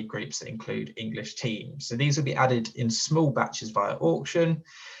 Europa League groups that include English teams. So these will be added in small batches via auction.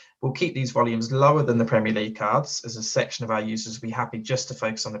 We'll keep these volumes lower than the Premier League cards, as a section of our users will be happy just to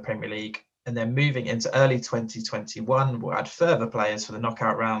focus on the Premier League. And then moving into early 2021, we'll add further players for the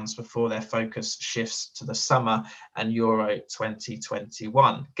knockout rounds before their focus shifts to the summer and Euro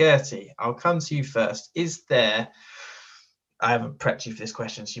 2021. Girty, I'll come to you first. I haven't prepped you for this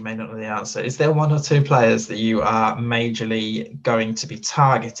question, so you may not know the answer. Is there one or two players that you are majorly going to be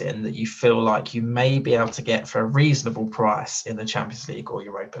targeting that you feel like you may be able to get for a reasonable price in the Champions League or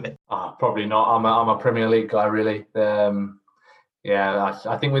Europa League? Probably not. I'm a Premier League guy, really.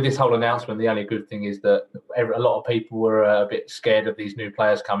 I think with this whole announcement, the only good thing is that a lot of people were a bit scared of these new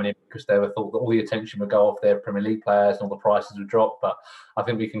players coming in because they were thought that all the attention would go off their Premier League players and all the prices would drop. But I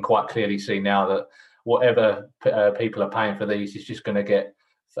think we can quite clearly see now that whatever people are paying for these is just going to get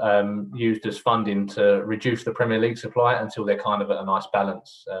used as funding to reduce the Premier League supply until they're kind of at a nice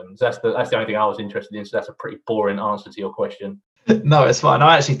balance. So that's the only thing I was interested in. So that's a pretty boring answer to your question. No, it's fine.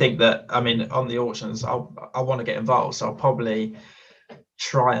 I actually think that, on the auctions, I want to get involved. So I'll probably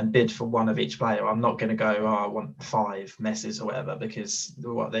try and bid for one of each player. I'm not going to go, I want 5 messes or whatever, because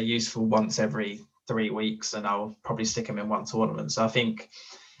they're useful once every 3 weeks and I'll probably stick them in one tournament. So I think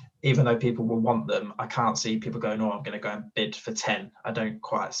even though people will want them, I can't see people going, I'm going to go and bid for 10. I don't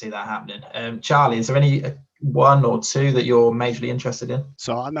quite see that happening. Charlie, is there any one or two that you're majorly interested in?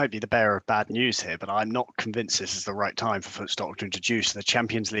 So I might be the bearer of bad news here, but I'm not convinced this is the right time for Footstock to introduce the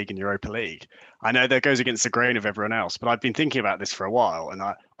Champions League and Europa League. I know that goes against the grain of everyone else, but I've been thinking about this for a while, and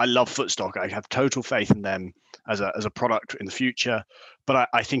I love Footstock. I have total faith in them as a product in the future, but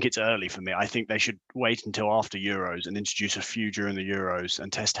I think it's early for me. I think they should wait until after Euros and introduce a few during the Euros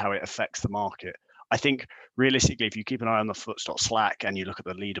and test how it affects the market. I think realistically, if you keep an eye on the Footstock Slack and you look at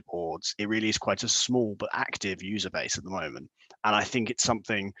the leaderboards, it really is quite a small but active user base at the moment. And I think it's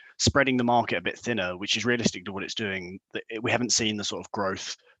something spreading the market a bit thinner, which is realistic to what it's doing. We haven't seen the sort of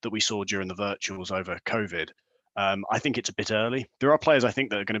growth that we saw during the virtuals over COVID. I think it's a bit early. There are players I think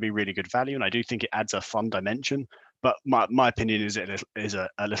that are going to be really good value, and I do think it adds a fun dimension. But my opinion is it is a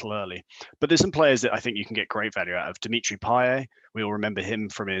little early. But there's some players that I think you can get great value out of. Dimitri Payet, we all remember him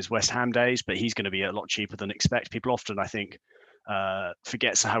from his West Ham days, but he's going to be a lot cheaper than expect. People often, I think,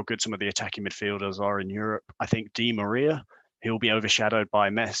 forget how good some of the attacking midfielders are in Europe. I think Di Maria, he'll be overshadowed by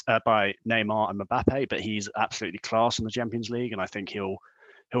by Neymar and Mbappe, but he's absolutely class in the Champions League, and I think he'll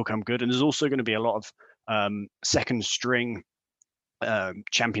come good. And there's also going to be a lot of second string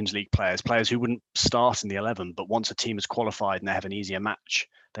Champions League players who wouldn't start in the 11, but once a team is qualified and they have an easier match,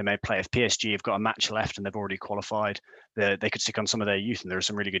 they may play. If PSG have got a match left and they've already qualified, they could stick on some of their youth, and there are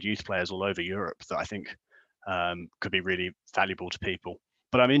some really good youth players all over Europe that I think could be really valuable to people.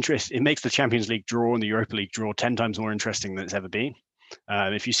 But I'm interested. It makes the Champions League draw and the Europa League draw 10 times more interesting than it's ever been.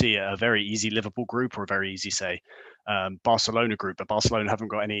 If you see a very easy Liverpool group or a very easy, say, Barcelona group, but Barcelona haven't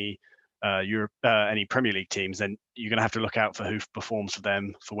got any Premier League teams, then you're going to have to look out for who performs for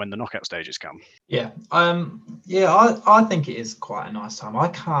them for when the knockout stages come. I think it is quite a nice time. I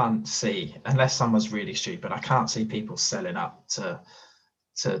can't see, unless someone's really stupid, I can't see people selling up to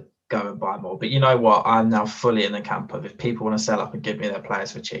go and buy more. But you know what? I'm now fully in the camp of, if people want to sell up and give me their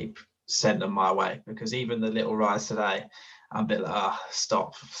players for cheap, send them my way. Because even the little rise today, I'm a bit like,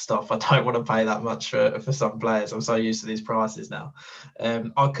 stop. I don't want to pay that much for some players. I'm so used to these prices now.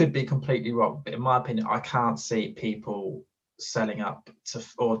 I could be completely wrong, but in my opinion, I can't see people selling up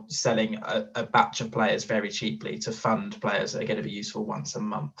or selling a batch of players very cheaply to fund players that are going to be useful once a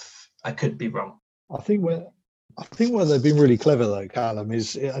month. I could be wrong. I think where they've been really clever though, Callum,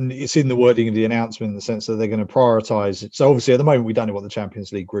 is, and it's in the wording of the announcement in the sense that they're going to prioritise it. So obviously at the moment we don't know what the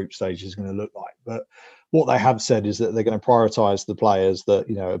Champions League group stage is going to look like, but what they have said is that they're going to prioritise the players that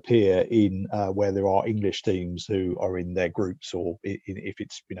appear in where there are English teams who are in their groups, or if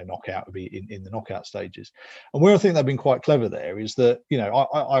it's knockout, would be in the knockout stages. And where I think they've been quite clever there is that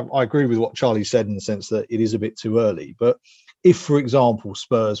I agree with what Charlie said in the sense that it is a bit too early. But if, for example,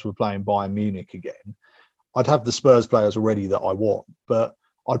 Spurs were playing Bayern Munich again, I'd have the Spurs players already that I want, but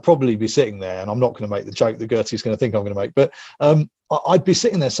I'd probably be sitting there, and I'm not going to make the joke that Gerty's going to think I'm going to make, but I'd be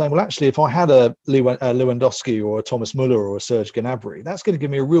sitting there saying, well, actually, if I had a Lewandowski or a Thomas Muller or a Serge Gnabry, that's going to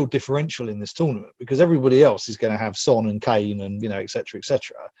give me a real differential in this tournament, because everybody else is going to have Son and Kane and, et cetera, et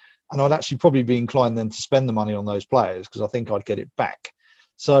cetera. And I'd actually probably be inclined then to spend the money on those players because I think I'd get it back.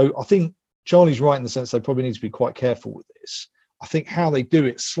 So I think Charlie's right in the sense they probably need to be quite careful with this. I think how they do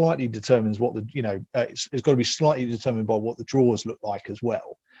it slightly determines what it's got to be slightly determined by what the draws look like as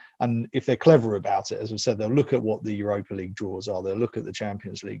well. And if they're clever about it, as I said, they'll look at what the Europa League draws are, they'll look at the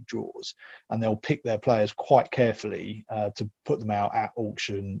Champions League draws, and they'll pick their players quite carefully to put them out at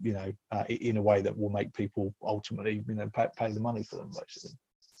auction, in a way that will make people ultimately, pay the money for them, basically.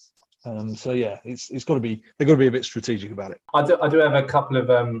 So yeah, it's got to be, they've got to be a bit strategic about it. I do have a couple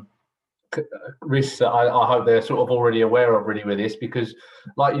of risks that I hope they're sort of already aware of really with this, because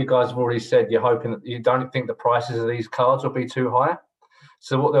like you guys have already said, you're hoping that you don't think the prices of these cards will be too high.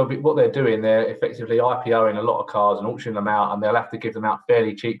 So what they're doing, they're effectively IPOing a lot of cards and auctioning them out, and they'll have to give them out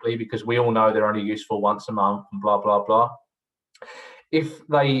fairly cheaply because we all know they're only useful once a month and blah, blah, blah. If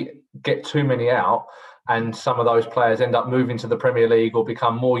they get too many out and some of those players end up moving to the Premier League or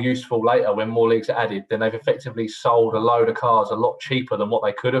become more useful later when more leagues are added, then they've effectively sold a load of cards a lot cheaper than what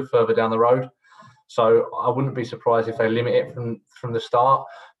they could have further down the road. So I wouldn't be surprised if they limit it from the start.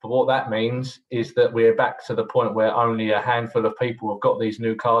 But what that means is that we're back to the point where only a handful of people have got these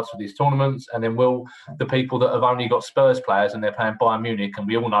new cards for these tournaments. And then the people that have only got Spurs players and they're playing Bayern Munich, and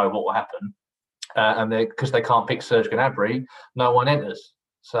we all know what will happen, and because they can't pick Serge Gnabry, no one enters.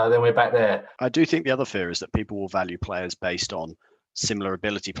 So then we're back there. I do think the other fear is that people will value players based on similar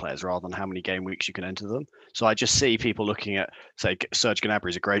ability players rather than how many game weeks you can enter them. So I just see people looking at, say, Serge Gnabry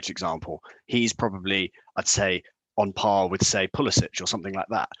is a great example. He's probably, I'd say, on par with, say, Pulisic or something like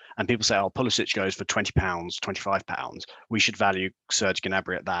that. And people say, oh, Pulisic goes for £20, £25. We should value Serge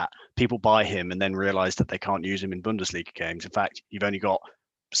Gnabry at that. People buy him and then realise that they can't use him in Bundesliga games. In fact, you've only got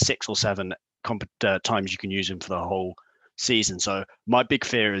 6 or 7 times you can use him for the whole season. So my big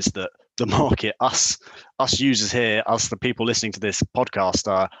fear is that the market, us users here, us the people listening to this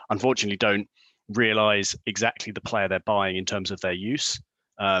podcast, unfortunately don't realize exactly the player they're buying in terms of their use.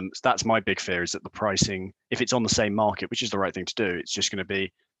 So that's my big fear, is that the pricing, if it's on the same market, which is the right thing to do, it's just going to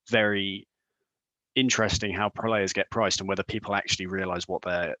be very interesting how players get priced and whether people actually realize what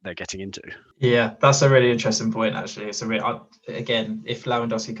they're getting into. Yeah, that's a really interesting point, actually. It's again, if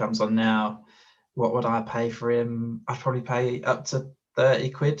Lewandowski comes on now, what would I pay for him? I'd probably pay up to 30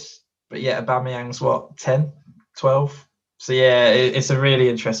 quid. But yeah, Aubameyang's what, 10, 12? So yeah, it's a really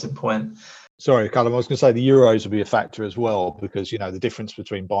interesting point. Sorry, Callum, I was going to say the Euros will be a factor as well, because, you know, the difference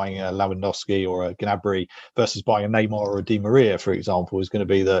between buying a Lewandowski or a Gnabry versus buying a Neymar or a Di Maria, for example, is going to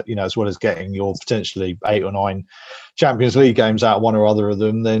be that, you know, as well as getting your potentially 8 or 9 Champions League games out of one or other of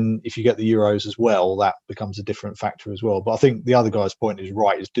them, then if you get the Euros as well, that becomes a different factor as well. But I think the other guy's point is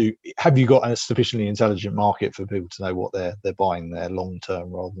right, have you got a sufficiently intelligent market for people to know what they're buying there long term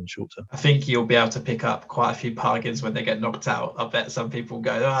rather than short term? I think you'll be able to pick up quite a few bargains when they get knocked out. I bet some people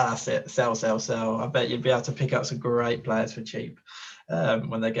go, that's it, sell. I bet you'd be able to pick up some great players for cheap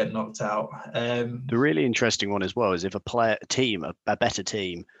when they get knocked out. The really interesting one as well is if a better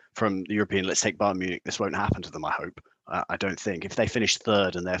team from the European, let's take Bayern Munich, this won't happen to them, I hope. I don't think. If they finish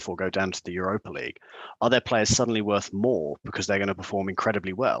third and therefore go down to the Europa League, are their players suddenly worth more because they're going to perform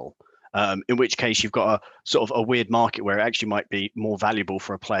incredibly well? In which case you've got a sort of a weird market where it actually might be more valuable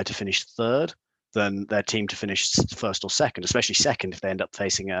for a player to finish third than their team to finish first or second, especially second if they end up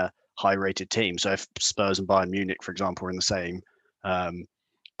facing a high-rated team. So if Spurs and Bayern Munich, for example, are in the same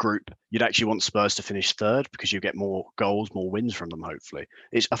group, you'd actually want Spurs to finish third because you get more goals, more wins from them, hopefully.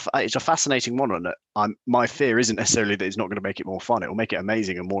 It's a fascinating one, and my fear isn't necessarily that it's not going to make it more fun. It will make it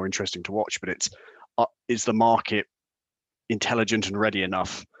amazing and more interesting to watch, but is the market intelligent and ready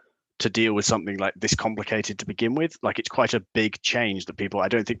enough to deal with something like this complicated to begin with? Like, it's quite a big change that I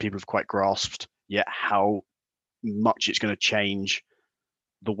don't think people have quite grasped yet how much it's going to change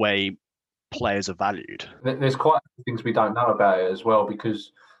the way players are valued. There's quite a few things we don't know about it as well,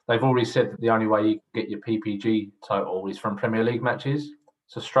 because they've already said that the only way you can get your PPG total is from Premier League matches.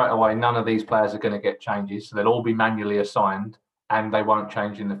 So straight away, none of these players are going to get changes. So they'll all be manually assigned and they won't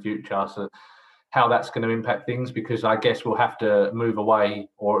change in the future. So how that's going to impact things, because I guess we'll have to move away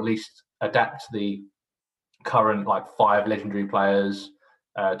or at least adapt to the current 5 legendary players,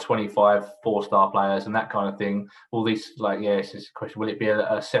 25 4-star players and that kind of thing. Will these it's a question, will it be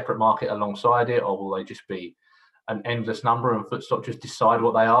a separate market alongside it, or will they just be an endless number and Footstock just decide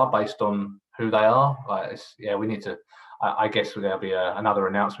what they are based on who they are? We need to, I guess there'll be another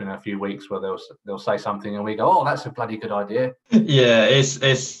announcement in a few weeks where they'll say something and we go, oh, that's a bloody good idea. Yeah,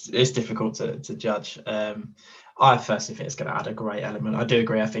 it's difficult to judge. I personally think it's going to add a great element. I do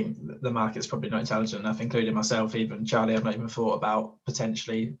agree. I think the market's probably not intelligent enough, including myself, even Charlie. I've not even thought about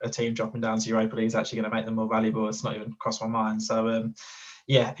potentially a team dropping down to Europa League is actually going to make them more valuable. It's not even crossed my mind. So,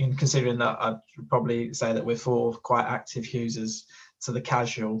 in considering that, I'd probably say that we're 4 quite active users. To the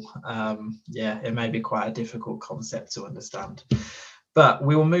casual, it may be quite a difficult concept to understand. But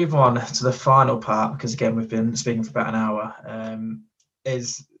we will move on to the final part, because again, we've been speaking for about an hour.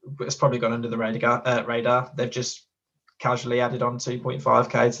 It's probably gone under the radar. They've just casually added on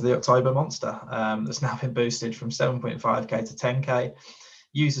 2.5k to the October Monster. That's now been boosted from 7.5k to 10k.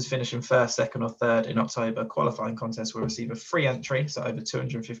 Users finishing first, second or third in October qualifying contests will receive a free entry, so over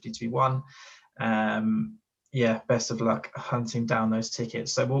 250 to be won. Best of luck hunting down those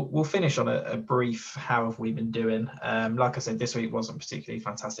tickets. So we'll finish on a brief how have we been doing. Like I said, this week wasn't particularly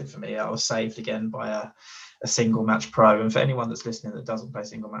fantastic for me. I was saved again by a single match pro, and for anyone that's listening that doesn't play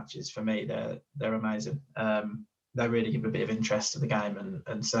single matches, for me they're amazing. They really give a bit of interest to the game,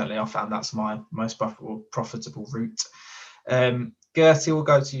 and certainly I found that's my most profitable route. Girty, we'll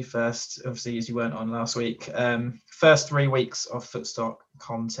go to you first, obviously, as you weren't on last week. First 3 weeks of Footstock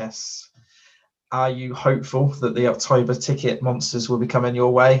contests. Are you hopeful that the October ticket monsters will be coming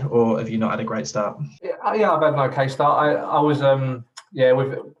your way, or have you not had a great start? Yeah, I've had an okay start. I was, I'm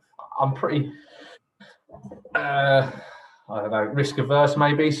pretty, I don't know, risk averse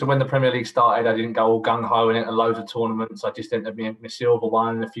maybe. So when the Premier League started, I didn't go all gung ho and enter loads of tournaments. I just entered my silver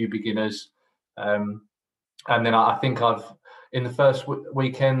one, a few beginners, and then I think in the first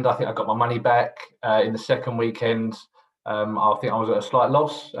weekend, I think I got my money back. In the second weekend, I think I was at a slight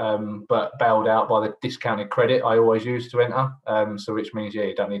loss, but bailed out by the discounted credit I always use to enter. So which means,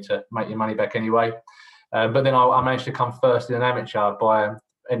 you don't need to make your money back anyway. But then I managed to come first in an amateur by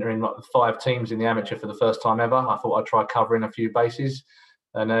entering like 5 teams in the amateur for the first time ever. I thought I'd try covering a few bases,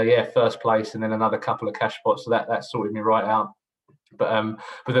 and first place, and then another couple of cash spots. So that sorted me right out. But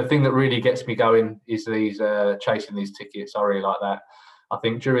the thing that really gets me going is these chasing these tickets. I really like that. I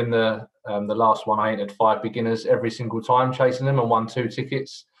think during the last one, I entered 5 beginners every single time, chasing them, and won 2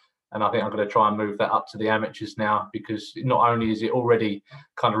 tickets. And I think I'm going to try and move that up to the amateurs now, because not only is it already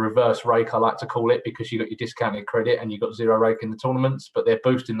kind of reverse rake, I like to call it, because you got your discounted credit and you got 0 rake in the tournaments, but they're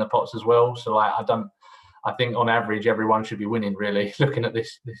boosting the pots as well. So I think on average everyone should be winning, really, looking at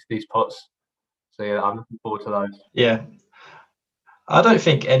these pots. So yeah, I'm looking forward to those. Yeah. I don't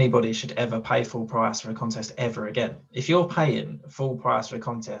think anybody should ever pay full price for a contest ever again. If you're paying full price for a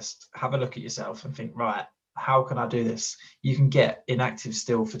contest, have a look at yourself and think, right, how can I do this? You can get inactive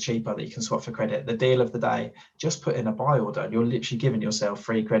still for cheaper that you can swap for credit. The deal of the day, just put in a buy order and you're literally giving yourself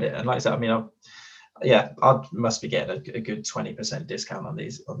free credit. And like I said, I mean, I must be getting a good 20% discount on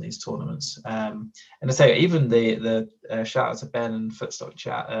these tournaments. And I say, even the shout out to Ben and Footstock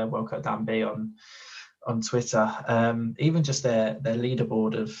Chat, welcome Dan B on Twitter, even just their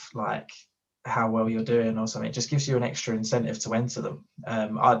leaderboard of like how well you're doing or something, it just gives you an extra incentive to enter them.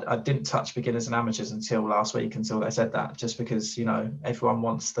 I didn't touch beginners and amateurs until last week, until they said that, just because, everyone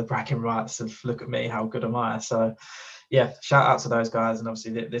wants the bragging rights of look at me, how good am I? So yeah, shout out to those guys. And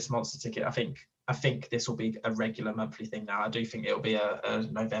obviously this monster ticket, I think this will be a regular monthly thing now. I do think it'll be a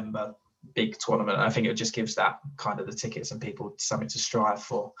November big tournament. I think it just gives that kind of the tickets and people something to strive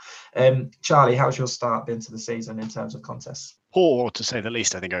for. Charlie, how's your start been to the season in terms of contests? Poor, to say the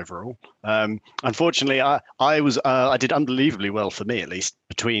least, I think, overall. Unfortunately, I did unbelievably well, for me at least,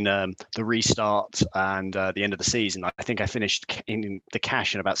 between the restart and the end of the season. I think I finished in the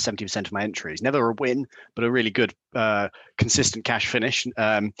cash in about 70% of my entries. Never a win, but a really good, consistent cash finish.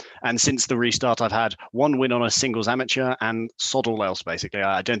 And since the restart, I've had 1 win on a singles amateur and sod all else, basically.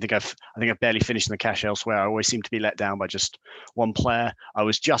 I think I've barely finished in the cash elsewhere. I always seem to be let down by just one player. I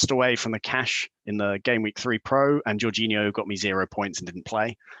was just away from the cash in the Game Week 3 Pro, and Jorginho got me 0 points and didn't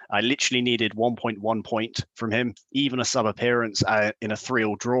play. I literally needed 1.1 point from him. Even a sub appearance in a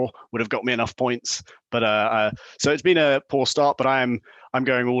 3-all draw would have got me enough points. But so it's been a poor start, but I'm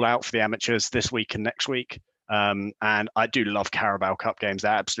going all out for the amateurs this week and next week. And I do love Carabao Cup games.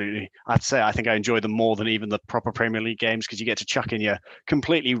 I'd say I think I enjoy them more than even the proper Premier League games, because you get to chuck in your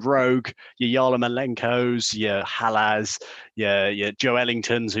completely rogue, your Yarlemalenkos, your Halas, your Joe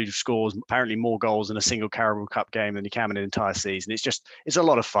Ellingtons, who scores apparently more goals in a single Carabao Cup game than you can in an entire season. It's a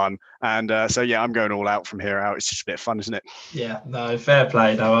lot of fun. And so yeah, I'm going all out from here out. It's just a bit of fun, isn't it? Yeah, no, fair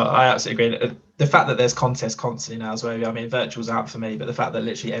play. No, I absolutely agree. The fact that there's contests constantly now as well. I mean, virtual's out for me, but the fact that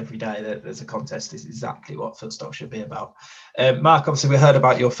literally every day there's a contest is exactly what Footstock should be about. Mark, obviously we heard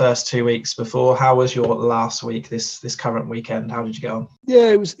about your first 2 weeks before. How was your last week, this current weekend? How did you go on? Yeah,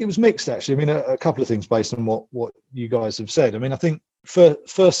 it was mixed, actually. I mean, a couple of things based on what you guys have said. I mean, I think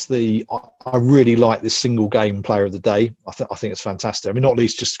firstly, I really like this single game player of the day. I think it's fantastic. I mean, not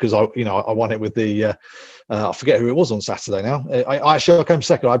least just because I won it with the I forget who it was on Saturday now. I came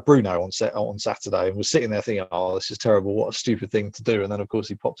second. I had Bruno on Saturday and was sitting there thinking, oh, this is terrible. What a stupid thing to do. And then of course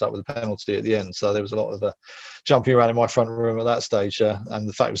he popped up with a penalty at the end. So there was a lot of jumping around in my front room at that stage. And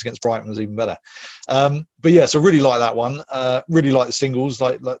the fact it was against Brighton was even better. But yeah, so really like that one. Really like the singles.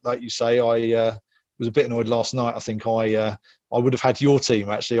 Like you say, I was a bit annoyed last night. I think I I would have had your team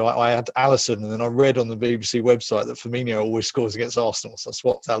actually. I had Alisson, and then I read on the BBC website that Firmino always scores against Arsenal, so I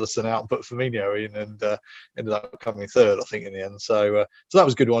swapped Alisson out and put Firmino in, and ended up coming third, I think, in the end. So that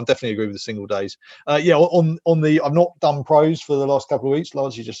was a good one. Definitely agree with the single days. On the I've not done pros for the last couple of weeks,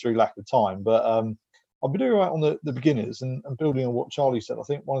 largely just through lack of time, but I've been doing right on the beginners, and building on what Charlie said. I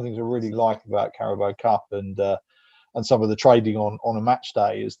think one of the things I really like about Carabao Cup and some of the trading on a match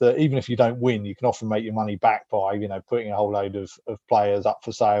day is that even if you don't win, you can often make your money back by, putting a whole load of players up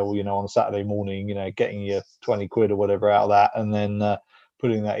for sale, on a Saturday morning, getting your 20 quid or whatever out of that, and then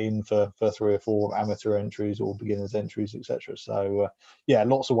putting that in for 3 or 4 amateur entries or beginners entries, etc. So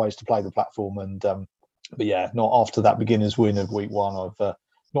lots of ways to play the platform. And not after that beginners win of week one, I've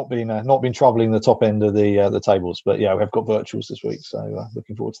not been troubling the top end of the tables. But yeah, we've got virtuals this week, so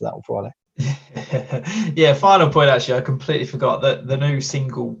looking forward to that on Friday. Yeah, final point, actually, I completely forgot that the new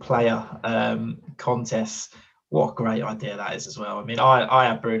single player contest, what a great idea that is as well. I mean, I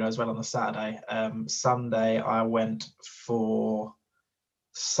had Bruno as well on the Saturday. Sunday I went for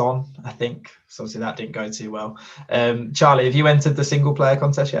Son, I think, so obviously that didn't go too well. Charlie, have you entered the single player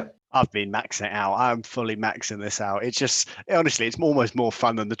contest yet? I've been maxing it out. I'm fully maxing this out. It's just, honestly, it's almost more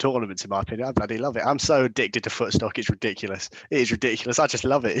fun than the tournaments, in my opinion. I bloody love it. I'm so addicted to Footstock. It's ridiculous. It is ridiculous. I just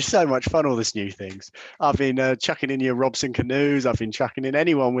love it. It's so much fun, all these new things. I've been chucking in your Robson Canoes. I've been chucking in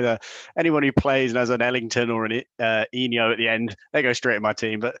anyone who plays and has an Ellington or an Eno at the end. They go straight in my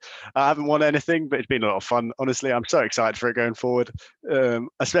team. But I haven't won anything, but it's been a lot of fun. Honestly, I'm so excited for it going forward,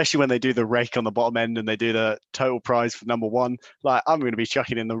 especially when they do the rake on the bottom end and they do the total prize for number one. Like, I'm going to be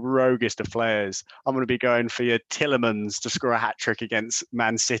chucking in the roguest of players. I'm going to be going for your Tillemans to score a hat-trick against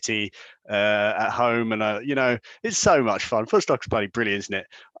Man City at home, and it's so much fun. Footstock's bloody brilliant, isn't it?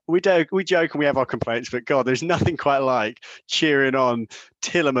 We joke and we have our complaints, but God, there's nothing quite like cheering on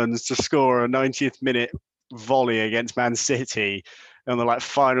Tillemans to score a 90th minute volley against Man City on the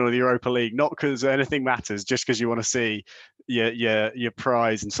final of the Europa League, not because anything matters, just because you want to see your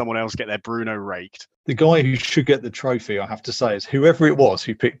prize and someone else get their Bruno raked. The guy who should get the trophy, I have to say, is whoever it was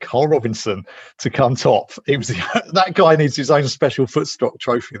who picked Carl Robinson to come top. It was that guy needs his own special Footstock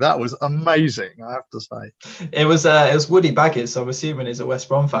trophy. That was amazing, I have to say. It was Woody Baggett, so I'm assuming he's a West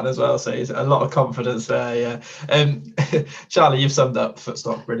Brom fan as well. So he's a lot of confidence there. Yeah, Charlie, you've summed up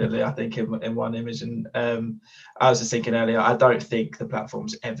Footstock brilliantly, I think, in one image. And I was just thinking earlier, I don't think the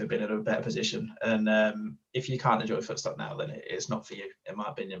platform's ever been in a better position. And if you can't enjoy Footstock now, then it's not for you, in my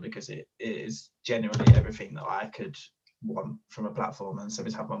opinion, because it is genuinely everything that I could want from a platform, and so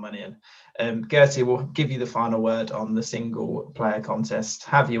to have my money in. Girty, will give you the final word on the single player contest.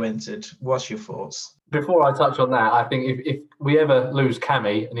 Have you entered? What's your thoughts? Before I touch on that, I think if we ever lose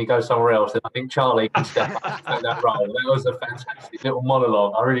Cammy and he goes somewhere else, then I think Charlie can step up and take that role. That was a fantastic little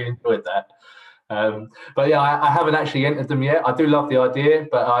monologue. I really enjoyed that. But yeah, I haven't actually entered them yet. I do love the idea,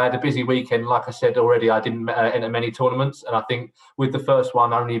 but I had a busy weekend. Like I said already, I didn't enter many tournaments, and I think with the first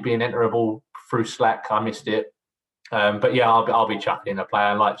one only being enterable through Slack, I missed it. But yeah, I'll be chucking in a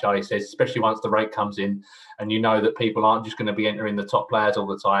player, like Charlie says, especially once the rate comes in, and you know that people aren't just going to be entering the top players all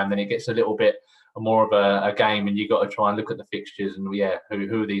the time. Then it gets a little bit more of a game, and you got to try and look at the fixtures and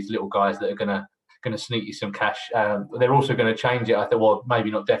who are these little guys that are going to sneak you some cash. They're also going to change it. I thought, well, maybe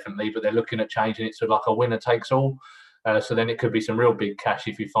not definitely, but they're looking at changing it to like a winner takes all. So then it could be some real big cash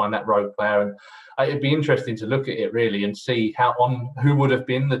if you find that rogue player. And it'd be interesting to look at it really and see who would have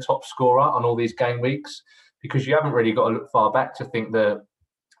been the top scorer on all these game weeks, because you haven't really got to look far back to think that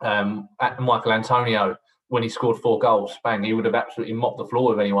Michael Antonio, when he scored 4 goals, bang, he would have absolutely mopped the floor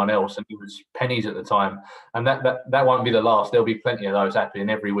with anyone else, and he was pennies at the time. And that won't be the last. There'll be plenty of those happening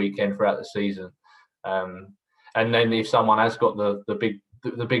every weekend throughout the season. And then if someone has got the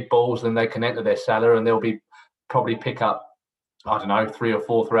big balls, then they can enter their Salah, and they'll probably pick up, I don't know, 3 or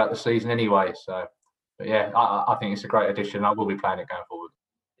 4 throughout the season anyway. So, but yeah, I think it's a great addition. I will be playing it going forward.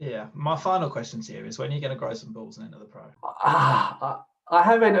 Yeah, my final question to you is, when are you going to grow some balls and enter the pro? I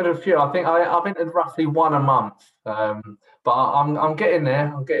have entered a few. I think I've entered roughly 1 a month, but I'm getting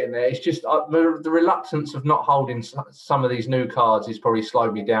there. It's just the reluctance of not holding some of these new cards is probably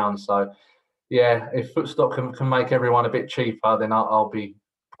slowed me down. So yeah, if Footstock can make everyone a bit cheaper, then I'll be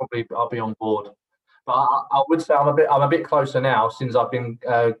on board. But I would say I'm a bit closer now, since I've been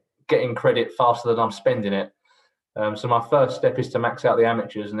getting credit faster than I'm spending it. So my first step is to max out the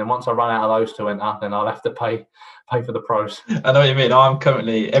amateurs, and then once I run out of those to enter, then I'll have to pay for the pros. I know what you mean. I'm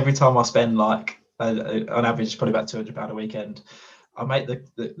currently, every time I spend on average, probably about £200 a weekend, I'll make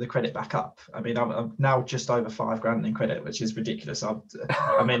the credit back up. I mean, I'm now just over £5,000 in credit, which is ridiculous.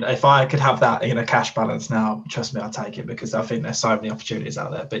 I mean, if I could have that in a cash balance now, trust me, I'll take it, because I think there's so many opportunities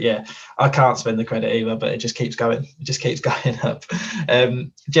out there. But yeah, I can't spend the credit either, but it just keeps going. It just keeps going up.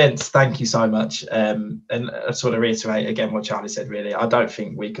 Gents, thank you so much. And I sort of reiterate again what Charlie said, really. I don't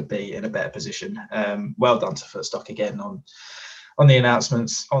think we could be in a better position. Well done to Footstock again on the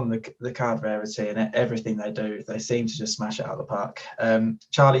announcements, on the card rarity and everything they do. They seem to just smash it out of the park.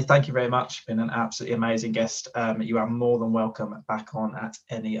 Charlie, thank you very much. Been an absolutely amazing guest. You are more than welcome back on at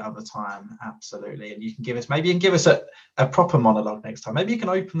any other time. Absolutely. And you can give us a proper monologue next time. Maybe you can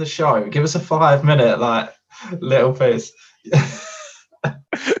open the show, give us a 5-minute little piece.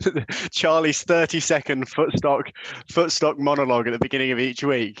 Charlie's 30-second Footstock monologue at the beginning of each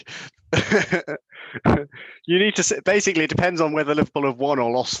week. You need to basically, it depends on whether Liverpool have won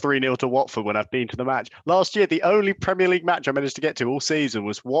or lost 3-0 to Watford when I've been to the match. Last year, the only Premier League match I managed to get to all season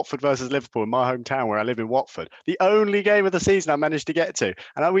was Watford versus Liverpool in my hometown where I live in Watford. The only game of the season I managed to get to.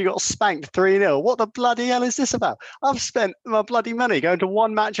 And we got spanked 3-0. What the bloody hell is this about? I've spent my bloody money going to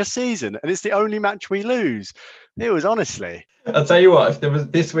one match a season and it's the only match we lose. It was honestly. I'll tell you what, if there was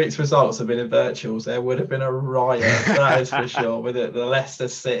this week's results had been in virtuals, there would have been a riot, that is for sure, with it, the Leicester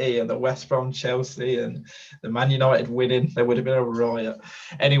City and the West Brom Chelsea and the Man United winning. There would have been a riot.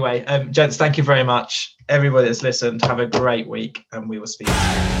 Anyway, gents, thank you very much. Everybody that's listened, have a great week, and we will speak to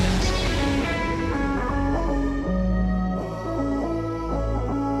you.